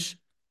chomesh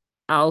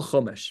al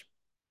chomesh.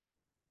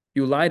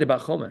 You lied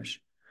about chomesh,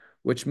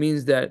 which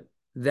means that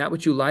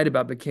which you lied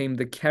about became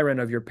the keren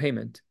of your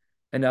payment,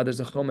 and now there's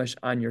a chomesh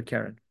on your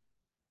keren,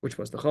 which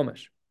was the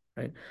chomesh,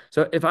 right?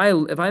 So if I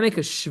make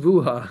a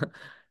shvua,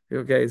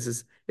 okay,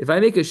 if I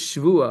make a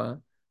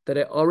shvua that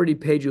I already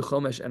paid you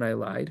chomesh and I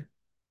lied,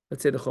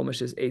 let's say the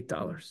chomesh is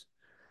 $8.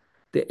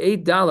 The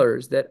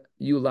 $8 that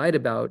you lied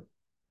about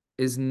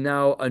is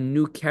now a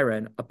new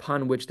keren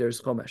upon which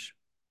there's chomesh.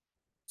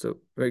 So,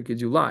 right,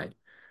 because you lied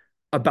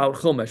about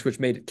chomesh, which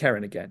made it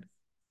keren again.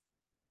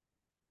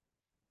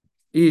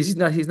 He's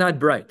not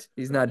bright.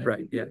 He's not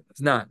bright. Yeah,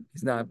 he's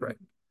not bright.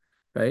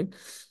 Right?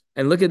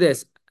 And look at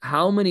this.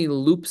 How many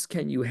loops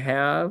can you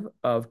have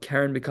of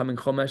keren becoming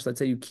chomesh? Let's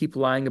say you keep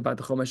lying about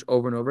the chomesh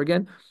over and over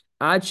again.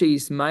 Ad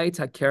she'ismait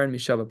ha-keren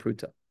mishava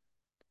pruta.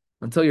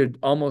 Until you're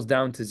almost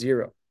down to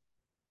 0.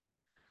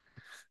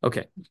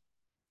 Okay.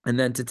 And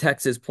then to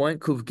Tex's point,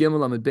 Kuf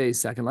Gimel Amid Beis,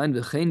 second line,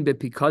 V'chein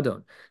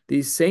bepikadon.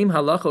 These same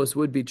halachos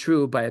would be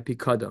true by a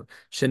pikadon.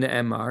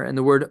 Shene'emar, and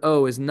the word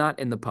o is not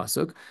in the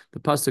pasuk. The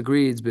pasuk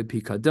reads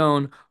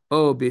bepikadon,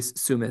 o bis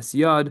sumes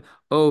yad,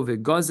 o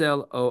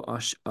v'gozel, o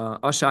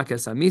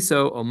ashakes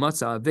amiso, o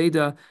matza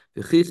aveda,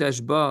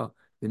 v'chichesh ba,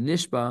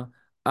 v'nishba,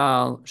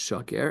 al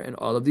shaker. In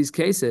all of these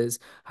cases,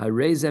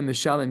 harezem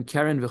mishalem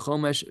keren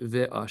v'chomesh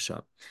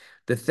v'asha.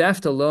 The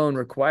theft alone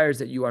requires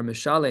that you are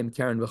mishalem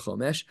keren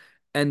v'chomesh,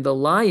 and the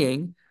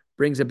lying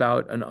brings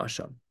about an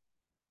asham.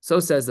 So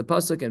says the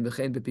pasuk, and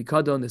v'chein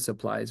b'pikadon. This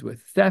applies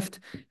with theft,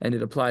 and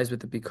it applies with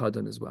the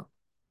pikadon as well.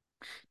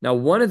 Now,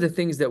 one of the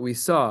things that we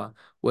saw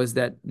was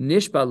that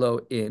nishbalo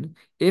in,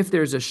 if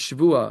there's a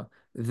shvua,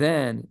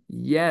 then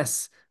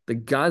yes, the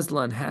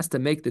gazlan has to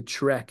make the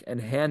trek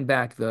and hand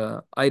back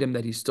the item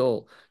that he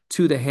stole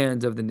to the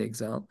hands of the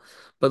nigzal.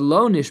 But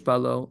lo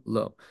nishbalo,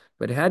 lo.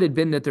 But had it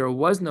been that there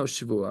was no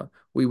shvua,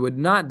 we would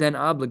not then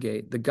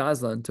obligate the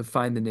gazlan to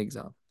find the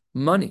nigzal.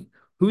 Money.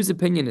 Whose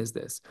opinion is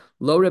this?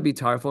 Lo Rabbi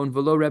Tarfon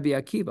v'lo Rabbi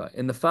Akiva.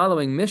 In the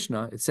following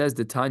Mishnah, it says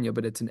the Tanya,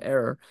 but it's an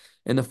error.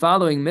 In the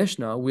following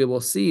Mishnah, we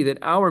will see that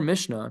our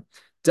Mishnah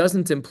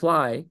doesn't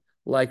imply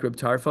like Rabbi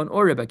Tarfon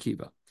or Rabbi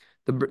Akiva.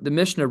 The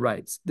Mishnah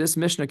writes, this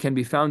Mishnah can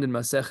be found in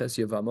Maseches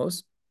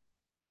Yevamos.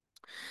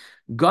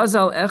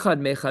 Gazal echad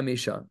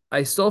mechamisha.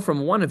 I stole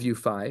from one of you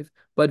 5,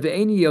 but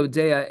ve'eni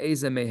yodea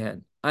eze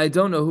mehen. I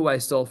don't know who I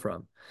stole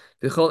from.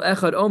 V'chol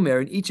echad omer,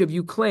 and each of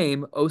you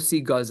claim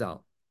osi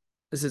gazal.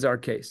 This is our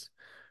case,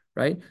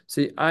 right?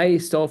 So I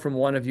stole from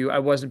one of you. I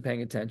wasn't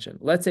paying attention.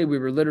 Let's say we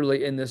were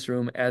literally in this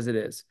room as it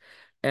is,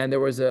 and there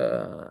was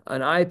an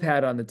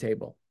iPad on the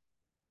table.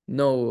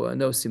 No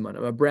siman,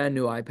 a brand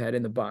new iPad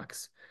in the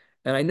box.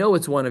 And I know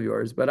it's one of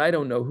yours, but I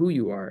don't know who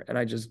you are, and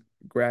I just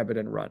grab it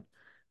and run.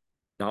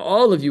 Now,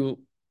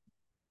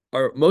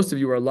 most of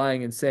you are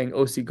lying and saying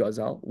Osi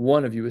Gazal.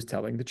 One of you is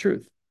telling the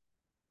truth.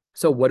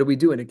 So what do we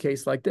do in a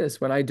case like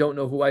this when I don't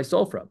know who I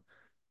stole from?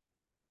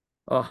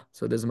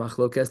 So there's a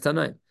machlokes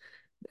tonight.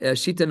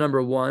 Shita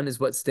number 1 is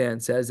what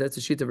Stan says. That's a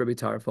shita of Rabbi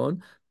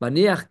Tarfon.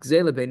 Maniach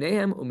gzele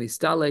beinehem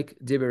umistalek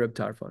diber Rabbi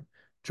Tarfon.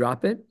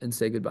 Drop it and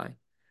say goodbye.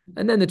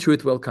 And then the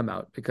truth will come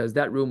out because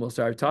that room will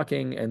start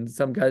talking and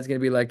some guy's going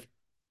to be like,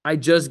 I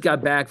just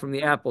got back from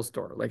the Apple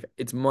store. Like,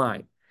 it's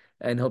mine.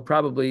 And he'll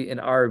probably, in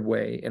our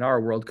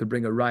world, could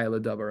bring a raya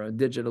ladavar, or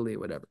digitally,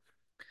 whatever.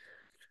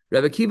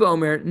 Rabbi Akiva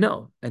Omer,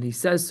 no. And he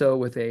says so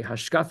with a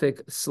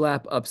hashkafik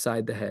slap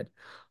upside the head.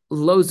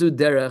 Lozu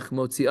derech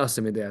motzi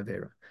asim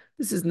avera.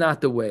 This is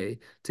not the way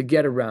to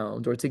get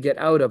around, or to get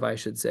out of, I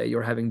should say,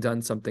 you're having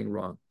done something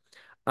wrong.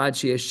 Ad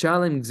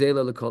she'eshalim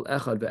gzela lekol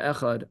echad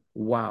ve'echad.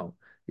 Wow,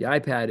 the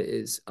iPad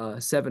is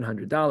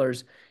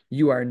 $700.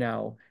 You are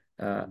now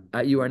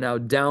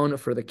down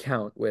for the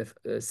count with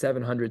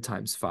 700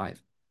 times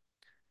 5.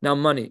 Now,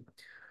 money.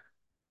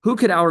 Who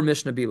could our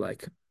Mishnah be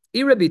like?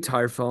 Rabbi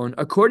Tarfon,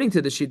 according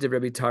to the sheet of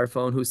Rabbi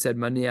Tarfon, who said,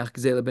 Maniach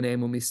gzela b'neim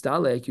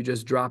umistalek, you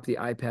just drop the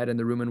iPad in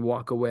the room and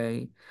walk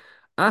away.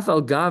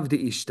 Afal gav de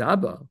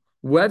ishtaba,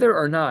 whether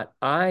or not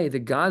I,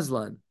 the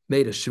Gazlan,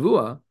 made a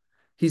shvua,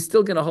 he's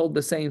still going to hold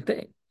the same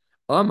thing.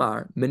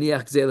 Amar,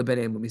 Maniach gzela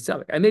b'neim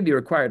umistalek. I may be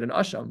required an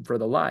asham for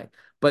the lie,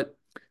 but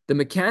the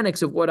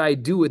mechanics of what I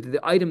do with the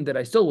item that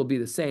I stole will be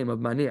the same of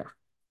Maniach.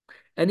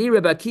 And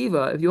Rabbi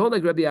Akiva, if you hold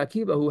like Rabbi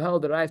Akiva, who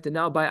held that I have to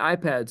now buy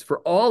iPads for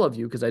all of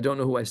you because I don't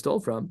know who I stole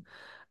from,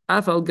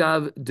 Afal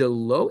gav de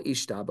lo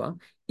ishtaba,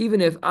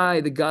 even if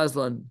I, the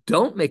Gazlan,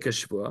 don't make a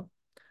shvua,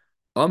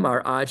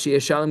 Omar ad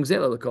sheyeshalem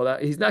gzela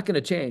l'kol, he's not going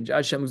to change.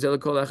 Ad shem gzela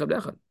kol echad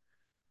echad.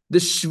 The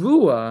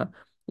shvua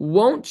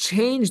won't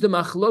change the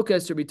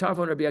machlokas to Rabbi Tarfon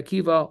and Rabbi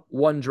Akiva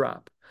one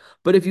drop.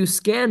 But if you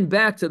scan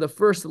back to the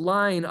first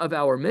line of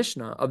our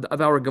Mishnah,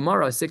 of our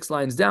Gemara, 6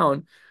 lines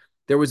down,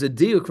 there was a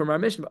diuk from our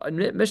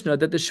Mishnah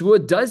that the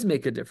shvua does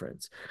make a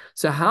difference.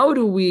 So how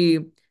do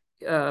we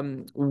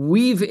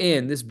weave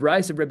in this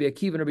brais of Rabbi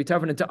Akiva and Rabbi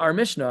Tarfon into our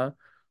Mishnah,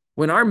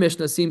 when our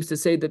Mishnah seems to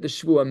say that the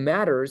shvua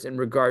matters in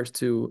regards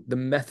to the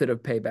method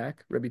of payback,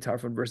 Rabbi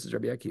Tarfon versus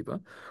Rabbi Akiva,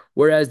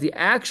 whereas the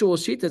actual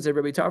shitas of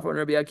Rabbi Tarfon and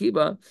Rabbi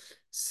Akiva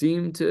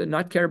seem to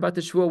not care about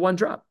the shvua one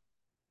drop.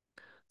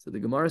 So the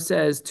Gemara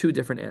says 2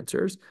 different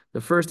answers.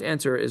 The first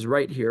answer is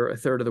right here, a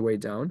third of the way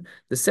down.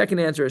 The second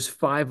answer is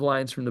 5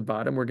 lines from the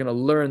bottom. We're going to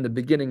learn the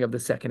beginning of the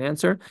second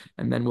answer,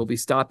 and then we'll be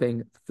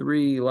stopping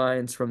 3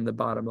 lines from the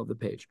bottom of the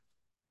page.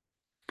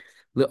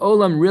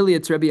 Le'olam, really,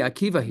 it's Rabbi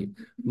Akiva.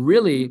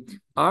 Really,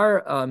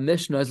 our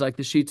Mishnah is like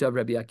the Shita of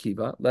Rabbi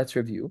Akiva. Let's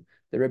review.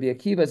 The Rabbi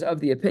Akiva is of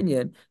the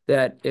opinion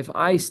that if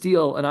I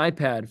steal an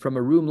iPad from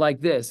a room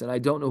like this and I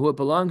don't know who it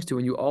belongs to,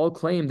 and you all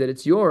claim that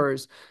it's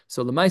yours,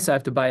 so Lemaisa I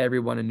have to buy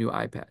everyone a new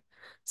iPad.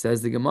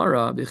 Says the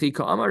Gemara, B'chi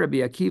ka'amar Rabbi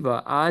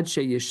Akiva ad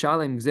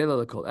sheyishalem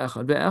gzela l'kol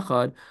echad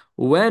ve'echad.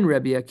 When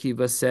Rabbi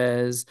Akiva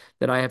says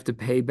that I have to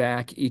pay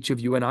back each of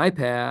you an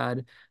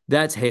iPad,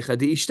 that's hecha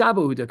di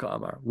ishtabahu de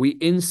ka'amar. We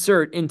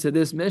insert into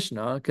this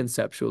Mishnah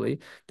conceptually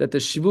that the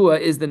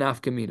shvua is the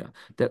nafkamina,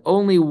 that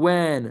only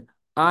when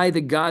I,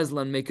 the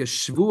Gazlan, make a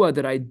shvua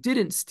that I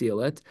didn't steal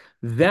it,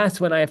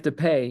 that's when I have to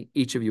pay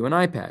each of you an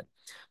iPad.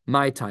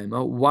 My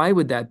taima, why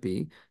would that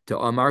be? To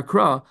Amar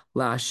Kra,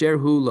 La Asher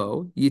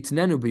Hulo,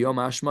 Yitnenu B'yom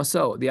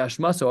Ashmaso. The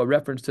Ashmaso, a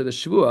reference to the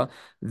shvua,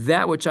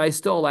 that which I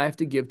stole, I have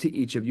to give to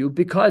each of you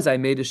because I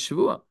made a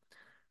shvua.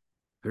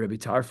 Rabbi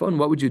Tarfon,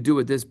 what would you do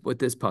with this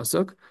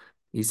pasuk?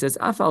 He says,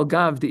 Afal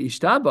Gav the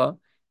Ishtaba,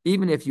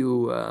 even if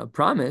you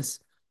promise,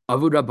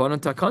 Avud Rabbanan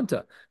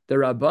Takanta. The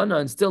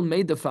Rabbanan still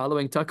made the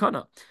following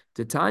takana.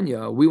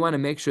 Titania, we want to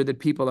make sure that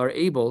people are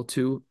able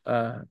to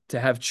have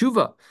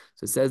tshuva.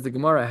 So it says the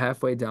Gemara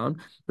halfway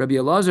down, Rabbi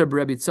Elazar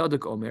Rabbi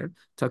Tzadok Omer,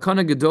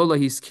 takana gedola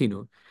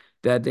hiskinu,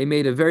 that they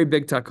made a very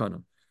big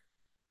takana.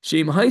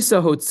 Shim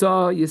haisa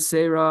hotza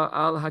yisera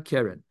al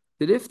hakeren,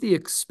 that if the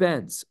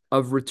expense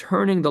of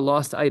returning the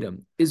lost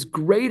item is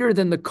greater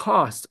than the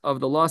cost of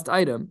the lost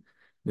item,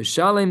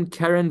 mishalem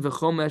keren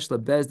v'chomesh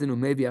lebezdin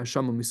umevi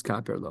hashamu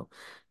miskaper.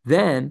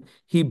 Then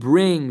he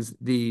brings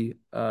the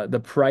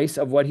price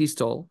of what he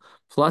stole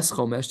plus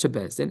chomesh to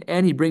bezdin,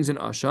 and he brings an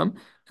asham,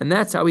 and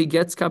that's how he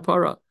gets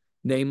kapara,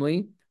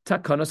 namely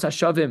takanos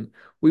hashavim.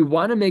 We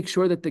want to make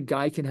sure that the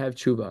guy can have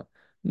tshuva.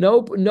 No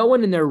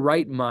one in their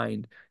right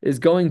mind is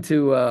going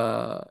to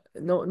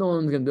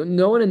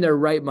no one in their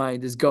right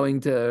mind is going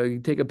to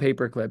take a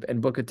paperclip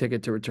and book a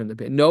ticket to return the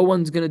pay. No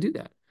one's going to do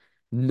that.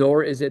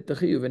 Nor is it the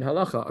chiyuv in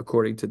halacha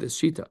according to this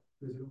shita.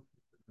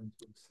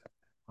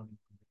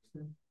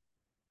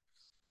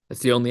 That's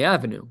the only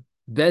avenue.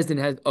 Bezdin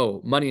has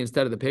money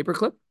instead of the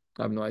paperclip.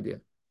 I have no idea.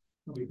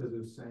 No, because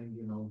it's saying,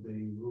 the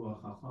ruach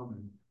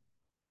hachamim.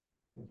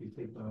 If you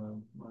take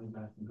the money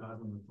back from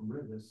Godwin and from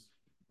Rivers,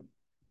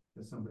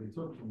 that somebody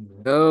took from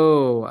you.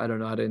 Oh, I don't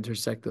know how to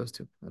intersect those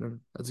two. I don't know.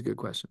 That's a good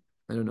question.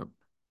 I don't know.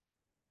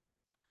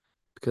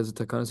 Because of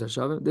Takanas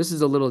Hashavim, this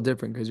is a little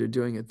different because you're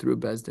doing it through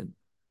Bezdin.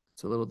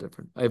 It's a little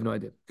different. I have no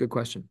idea. Good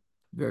question.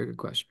 Very good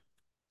question.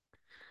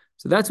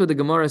 So that's what the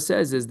Gemara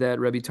says, is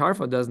that Rabbi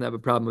Tarfon doesn't have a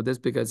problem with this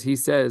because he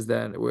says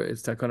that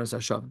it's Takanas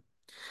Hashavim.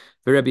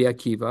 For Rabbi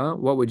Akiva,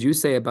 what would you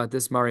say about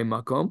this Mari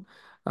Makom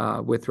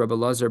with Rabbi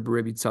Lazar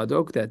Rabbi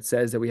Tzadok that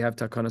says that we have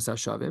Takanas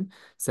Hashavim?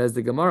 Says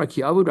the Gemara,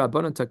 Ki Avud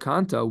Rabbanan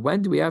Takanta,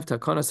 when do we have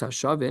Takanas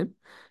Hashavim?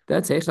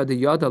 That's Eicha de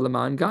Yada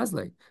Leman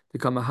Gazle, the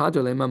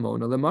Kamahadr Le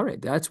Mamona Lemare.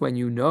 That's when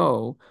you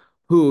know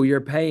who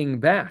you're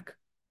paying back.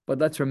 But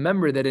let's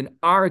remember that in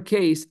our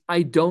case,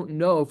 I don't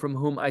know from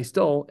whom I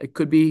stole. It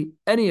could be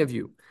any of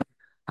you.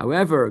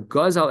 However,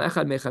 Gazal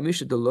Echad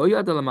Mechamisha de Lo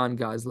Yada Leman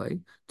Gazle,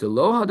 de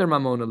Lo Hadar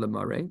Mamona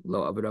Lemare,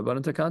 Lo Avud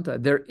Rabbanan Takanta.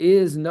 There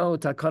is no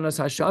Takanas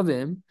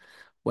Hashavim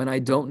when I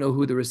don't know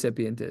who the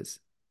recipient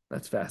is.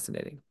 That's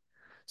fascinating.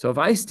 So if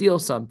I steal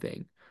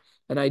something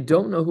and I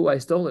don't know who I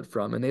stole it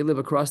from and they live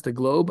across the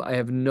globe, I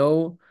have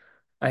no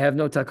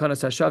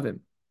Takanas Hashavim,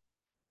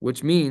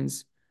 which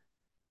means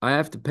I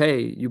have to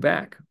pay you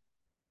back.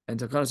 And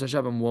Takanas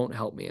Hashavim won't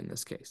help me in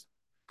this case.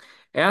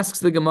 Asks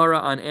the Gemara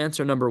on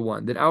answer number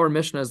 1 that our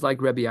Mishnah is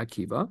like Rabbi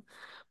Akiva.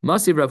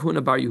 Masiv Rav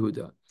Huna Bar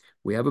Yehuda.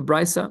 We have a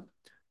brisa.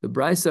 The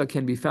brisa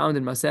can be found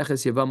in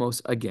Maseches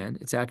Yevamos again.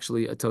 It's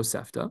actually a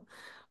Tosefta.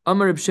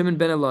 Amar Reb Shimon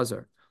ben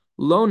Elazar.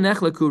 Lo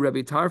nechlaku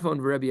Rabbi Tarfon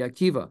and Rabbi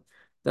Akiva.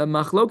 The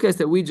machlokes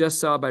that we just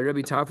saw by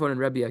Rabbi Tarfon and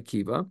Rabbi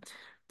Akiva,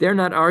 they're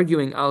not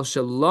arguing al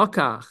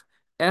shalokach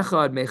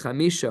echad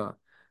mechamisha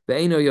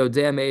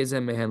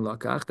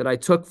that I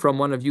took from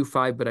one of you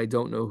 5, but I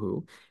don't know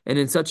who. And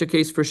in such a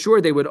case, for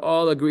sure, they would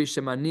all agree.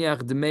 Even Rabbi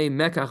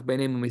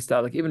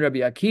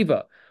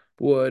Akiva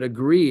would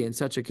agree in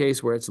such a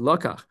case where it's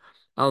lakach,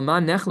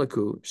 Alman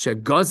nechlaku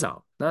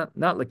shegazal. Not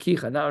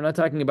lakicha. Now we're not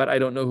talking about I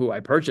don't know who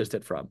I purchased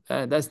it from.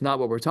 That's not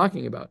what we're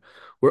talking about.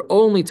 We're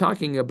only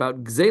talking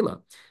about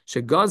gzela.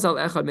 Shegazal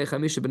echad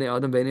mechamisha b'nei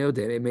adam b'nei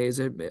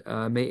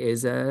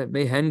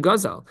mehen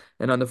gazal.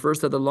 And on the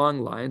first of the long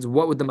lines,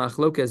 what would the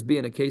machlokas be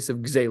in a case of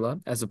gzela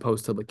as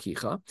opposed to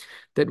lakicha?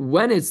 That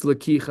when it's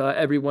lakicha,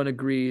 everyone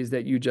agrees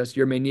that you're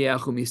meniach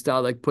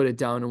umistalik, put it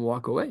down and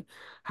walk away.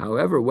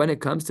 However, when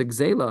it comes to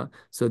gzela,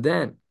 so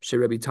then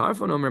Rabbi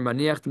Tarfon omer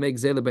maniach to make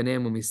gzela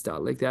b'neim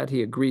umistalik, that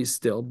he agrees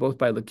still, both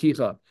by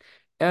lakicha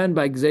and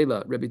by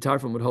gzela. Rabbi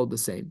Tarfon would hold the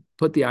same.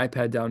 Put the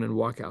iPad down and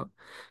walk out.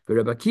 But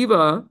Rabbi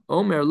Akiva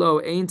omer lo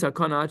ein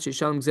takana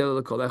shishalom gzela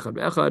l'kol echad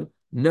ve'echad.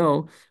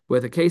 No,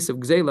 with a case of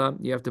gzela,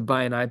 you have to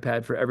buy an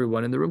iPad for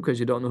everyone in the room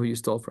because you don't know who you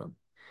stole from.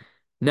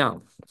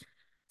 Now,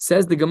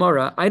 says the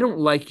Gemara, I don't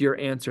like your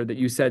answer that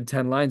you said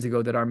 10 lines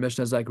ago that our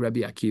Mishnah is like Rabbi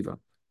Akiva.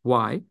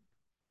 Why?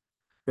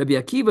 Rabbi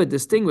Akiva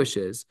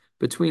distinguishes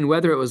between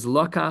whether it was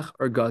lakach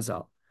or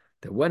gazal.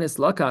 That when it's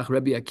lakach,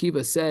 Rabbi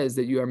Akiva says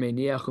that you are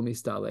meniach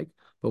umistalik.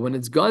 But when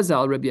it's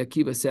gazal, Rabbi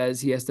Akiva says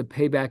he has to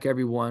pay back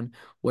everyone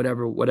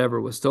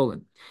whatever was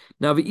stolen.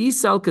 Now,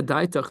 v'isal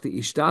kadaitach the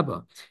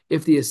ishtaba.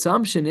 If the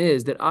assumption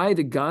is that I,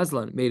 the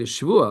gazlan, made a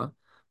shvua,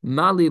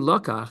 mali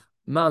lakach,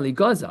 mali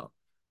gazal.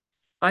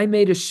 I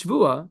made a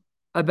shvua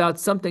about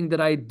something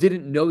that I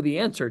didn't know the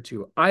answer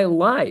to. I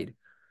lied.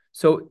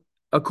 So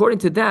according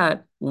to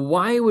that,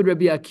 why would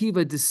Rabbi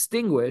Akiva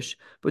distinguish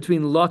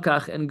between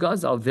lakach and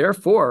gazal?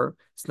 Therefore,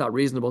 it's not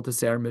reasonable to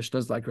say our Mishnah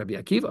is like Rabbi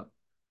Akiva.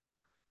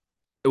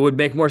 It would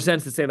make more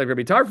sense to say like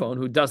Rabbi Tarfon,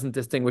 who doesn't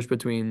distinguish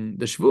between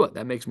the shvua.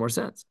 That makes more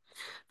sense.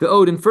 The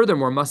Ode, and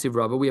furthermore, Masiv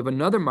Rava, we have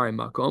another Mari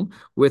Makom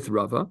with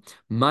Rava.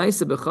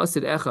 Ma'isa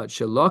b'chasid echad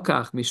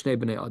shelokach mishnei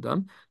b'nei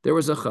adam. There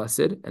was a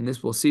chassid, and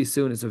this we'll see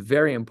soon is a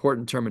very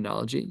important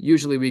terminology.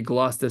 Usually we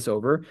gloss this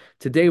over.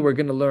 Today we're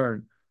going to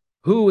learn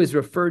who is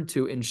referred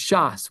to in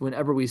Shas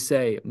whenever we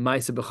say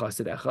Ma'isa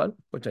b'chasid echad,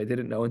 which I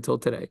didn't know until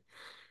today.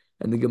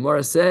 And the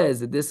Gemara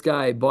says that this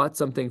guy bought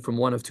something from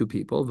one of two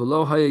people. He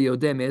went to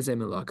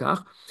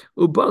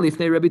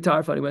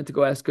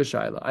go ask a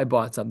shaila. I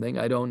bought something.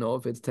 I don't know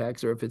if it's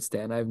tax or if it's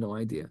stan. I have no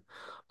idea.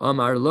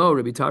 Amar lo,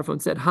 Rabbi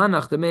Tarfon said,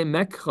 Hanach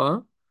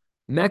mekcha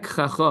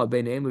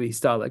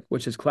b'neim,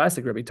 which is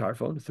classic Rabbi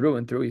Tarfon, through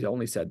and through. He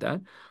only said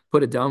that.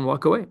 Put it down,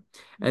 walk away.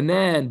 And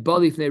then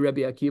balifnei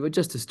Rabbi Akiva,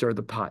 just to stir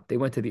the pot. They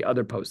went to the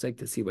other posek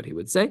to see what he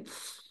would say.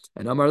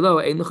 And Amar lo,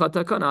 you don't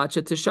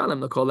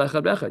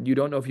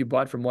know if you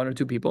bought from one or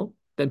two people,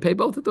 then pay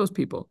both of those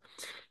people.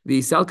 And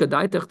if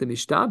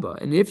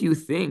you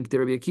think that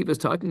Rabbi Akiva is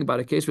talking about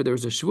a case where there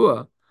was a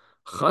shvua,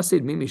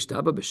 chasid mi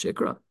mishtaba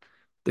b'shikra.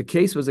 The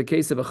case was a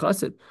case of a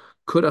chasid.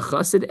 Could a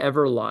chasid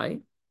ever lie?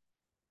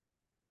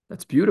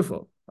 That's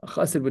beautiful. A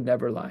chasid would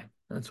never lie.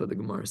 That's what the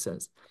Gemara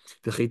says.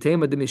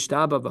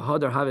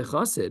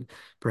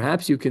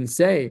 Perhaps you can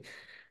say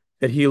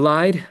that he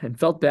lied and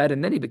felt bad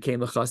and then he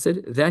became a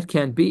chassid. That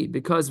can't be,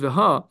 because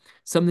v'ha,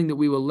 something that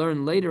we will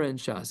learn later in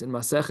Shas, in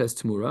Maseches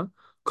Tmura,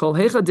 kol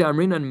hecha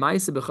de'amrinan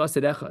ma'aseh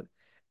b'chassid echad.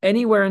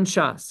 Anywhere in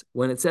Shas,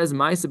 when it says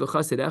ma'aseh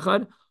b'chassid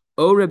echad,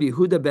 o Rabbi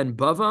Yehuda ben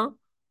Bava,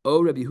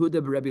 o Rabbi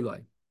Yehuda b'Rabbi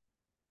Loi.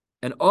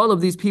 And all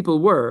of these people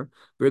were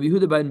Rabbi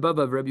Yehuda ben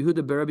Bava, Rabbi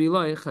Yehuda b'Rabbi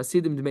Loi,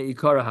 chasidim d'mei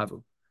ikara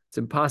havu. It's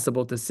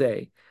impossible to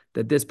say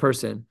that this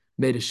person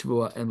made a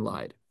shvua and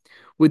lied.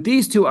 With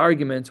these two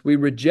arguments, we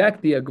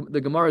reject the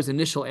Gemara's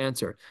initial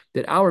answer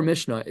that our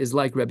Mishnah is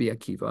like Rabbi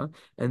Akiva,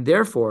 and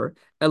therefore,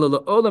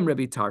 Elul Olam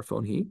Rabbi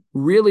Tarfon he,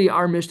 really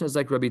our Mishnah is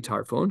like Rabbi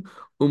Tarfon,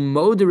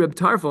 Umod Rabbi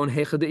Tarfon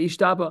Hecha de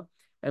Ishtaba,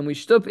 and we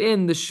shtup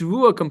in the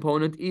Shvua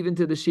component even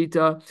to the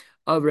Shita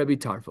of Rabbi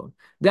Tarfon.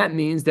 That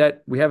means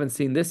that we haven't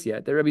seen this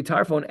yet, that Rabbi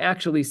Tarfon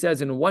actually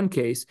says in one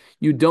case,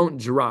 you don't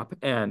drop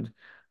and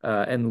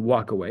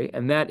walk away,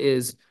 and that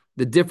is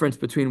the difference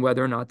between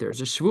whether or not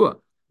there's a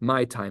Shvua.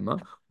 My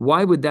taima.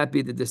 Why would that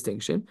be the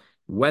distinction?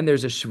 When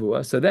there's a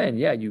shvua, so then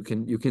you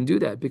can do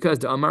that because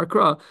the Amar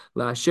Kra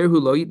la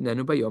sherhu lo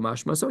yitnenu bayom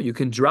ashmaso. You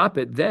can drop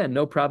it then,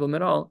 no problem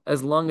at all,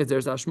 as long as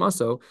there's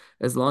ashmaso,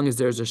 as long as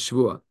there's a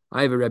shvua.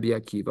 I have a Rabbi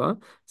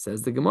Akiva,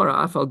 says the Gemara,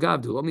 afal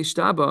gavdu lo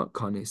mishtaba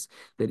kanis,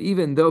 that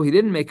even though he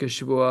didn't make a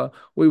shvua,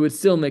 we would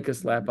still make a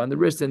slap on the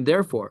wrist, and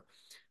therefore,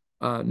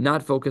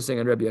 not focusing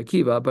on Rabbi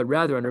Akiva, but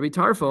rather on Rabbi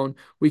Tarfon,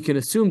 we can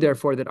assume,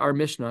 therefore, that our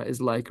Mishnah is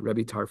like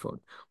Rabbi Tarfon.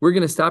 We're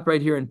going to stop right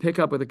here and pick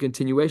up with a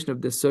continuation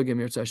of this sugya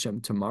Mirz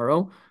Hashem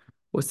tomorrow.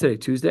 What's today,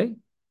 Tuesday?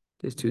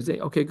 Today's Tuesday?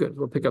 Okay, good.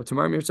 We'll pick up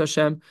tomorrow Mirz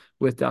Hashem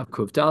with Daf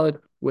Kuf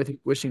Daled, with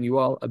wishing you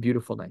all a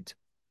beautiful night.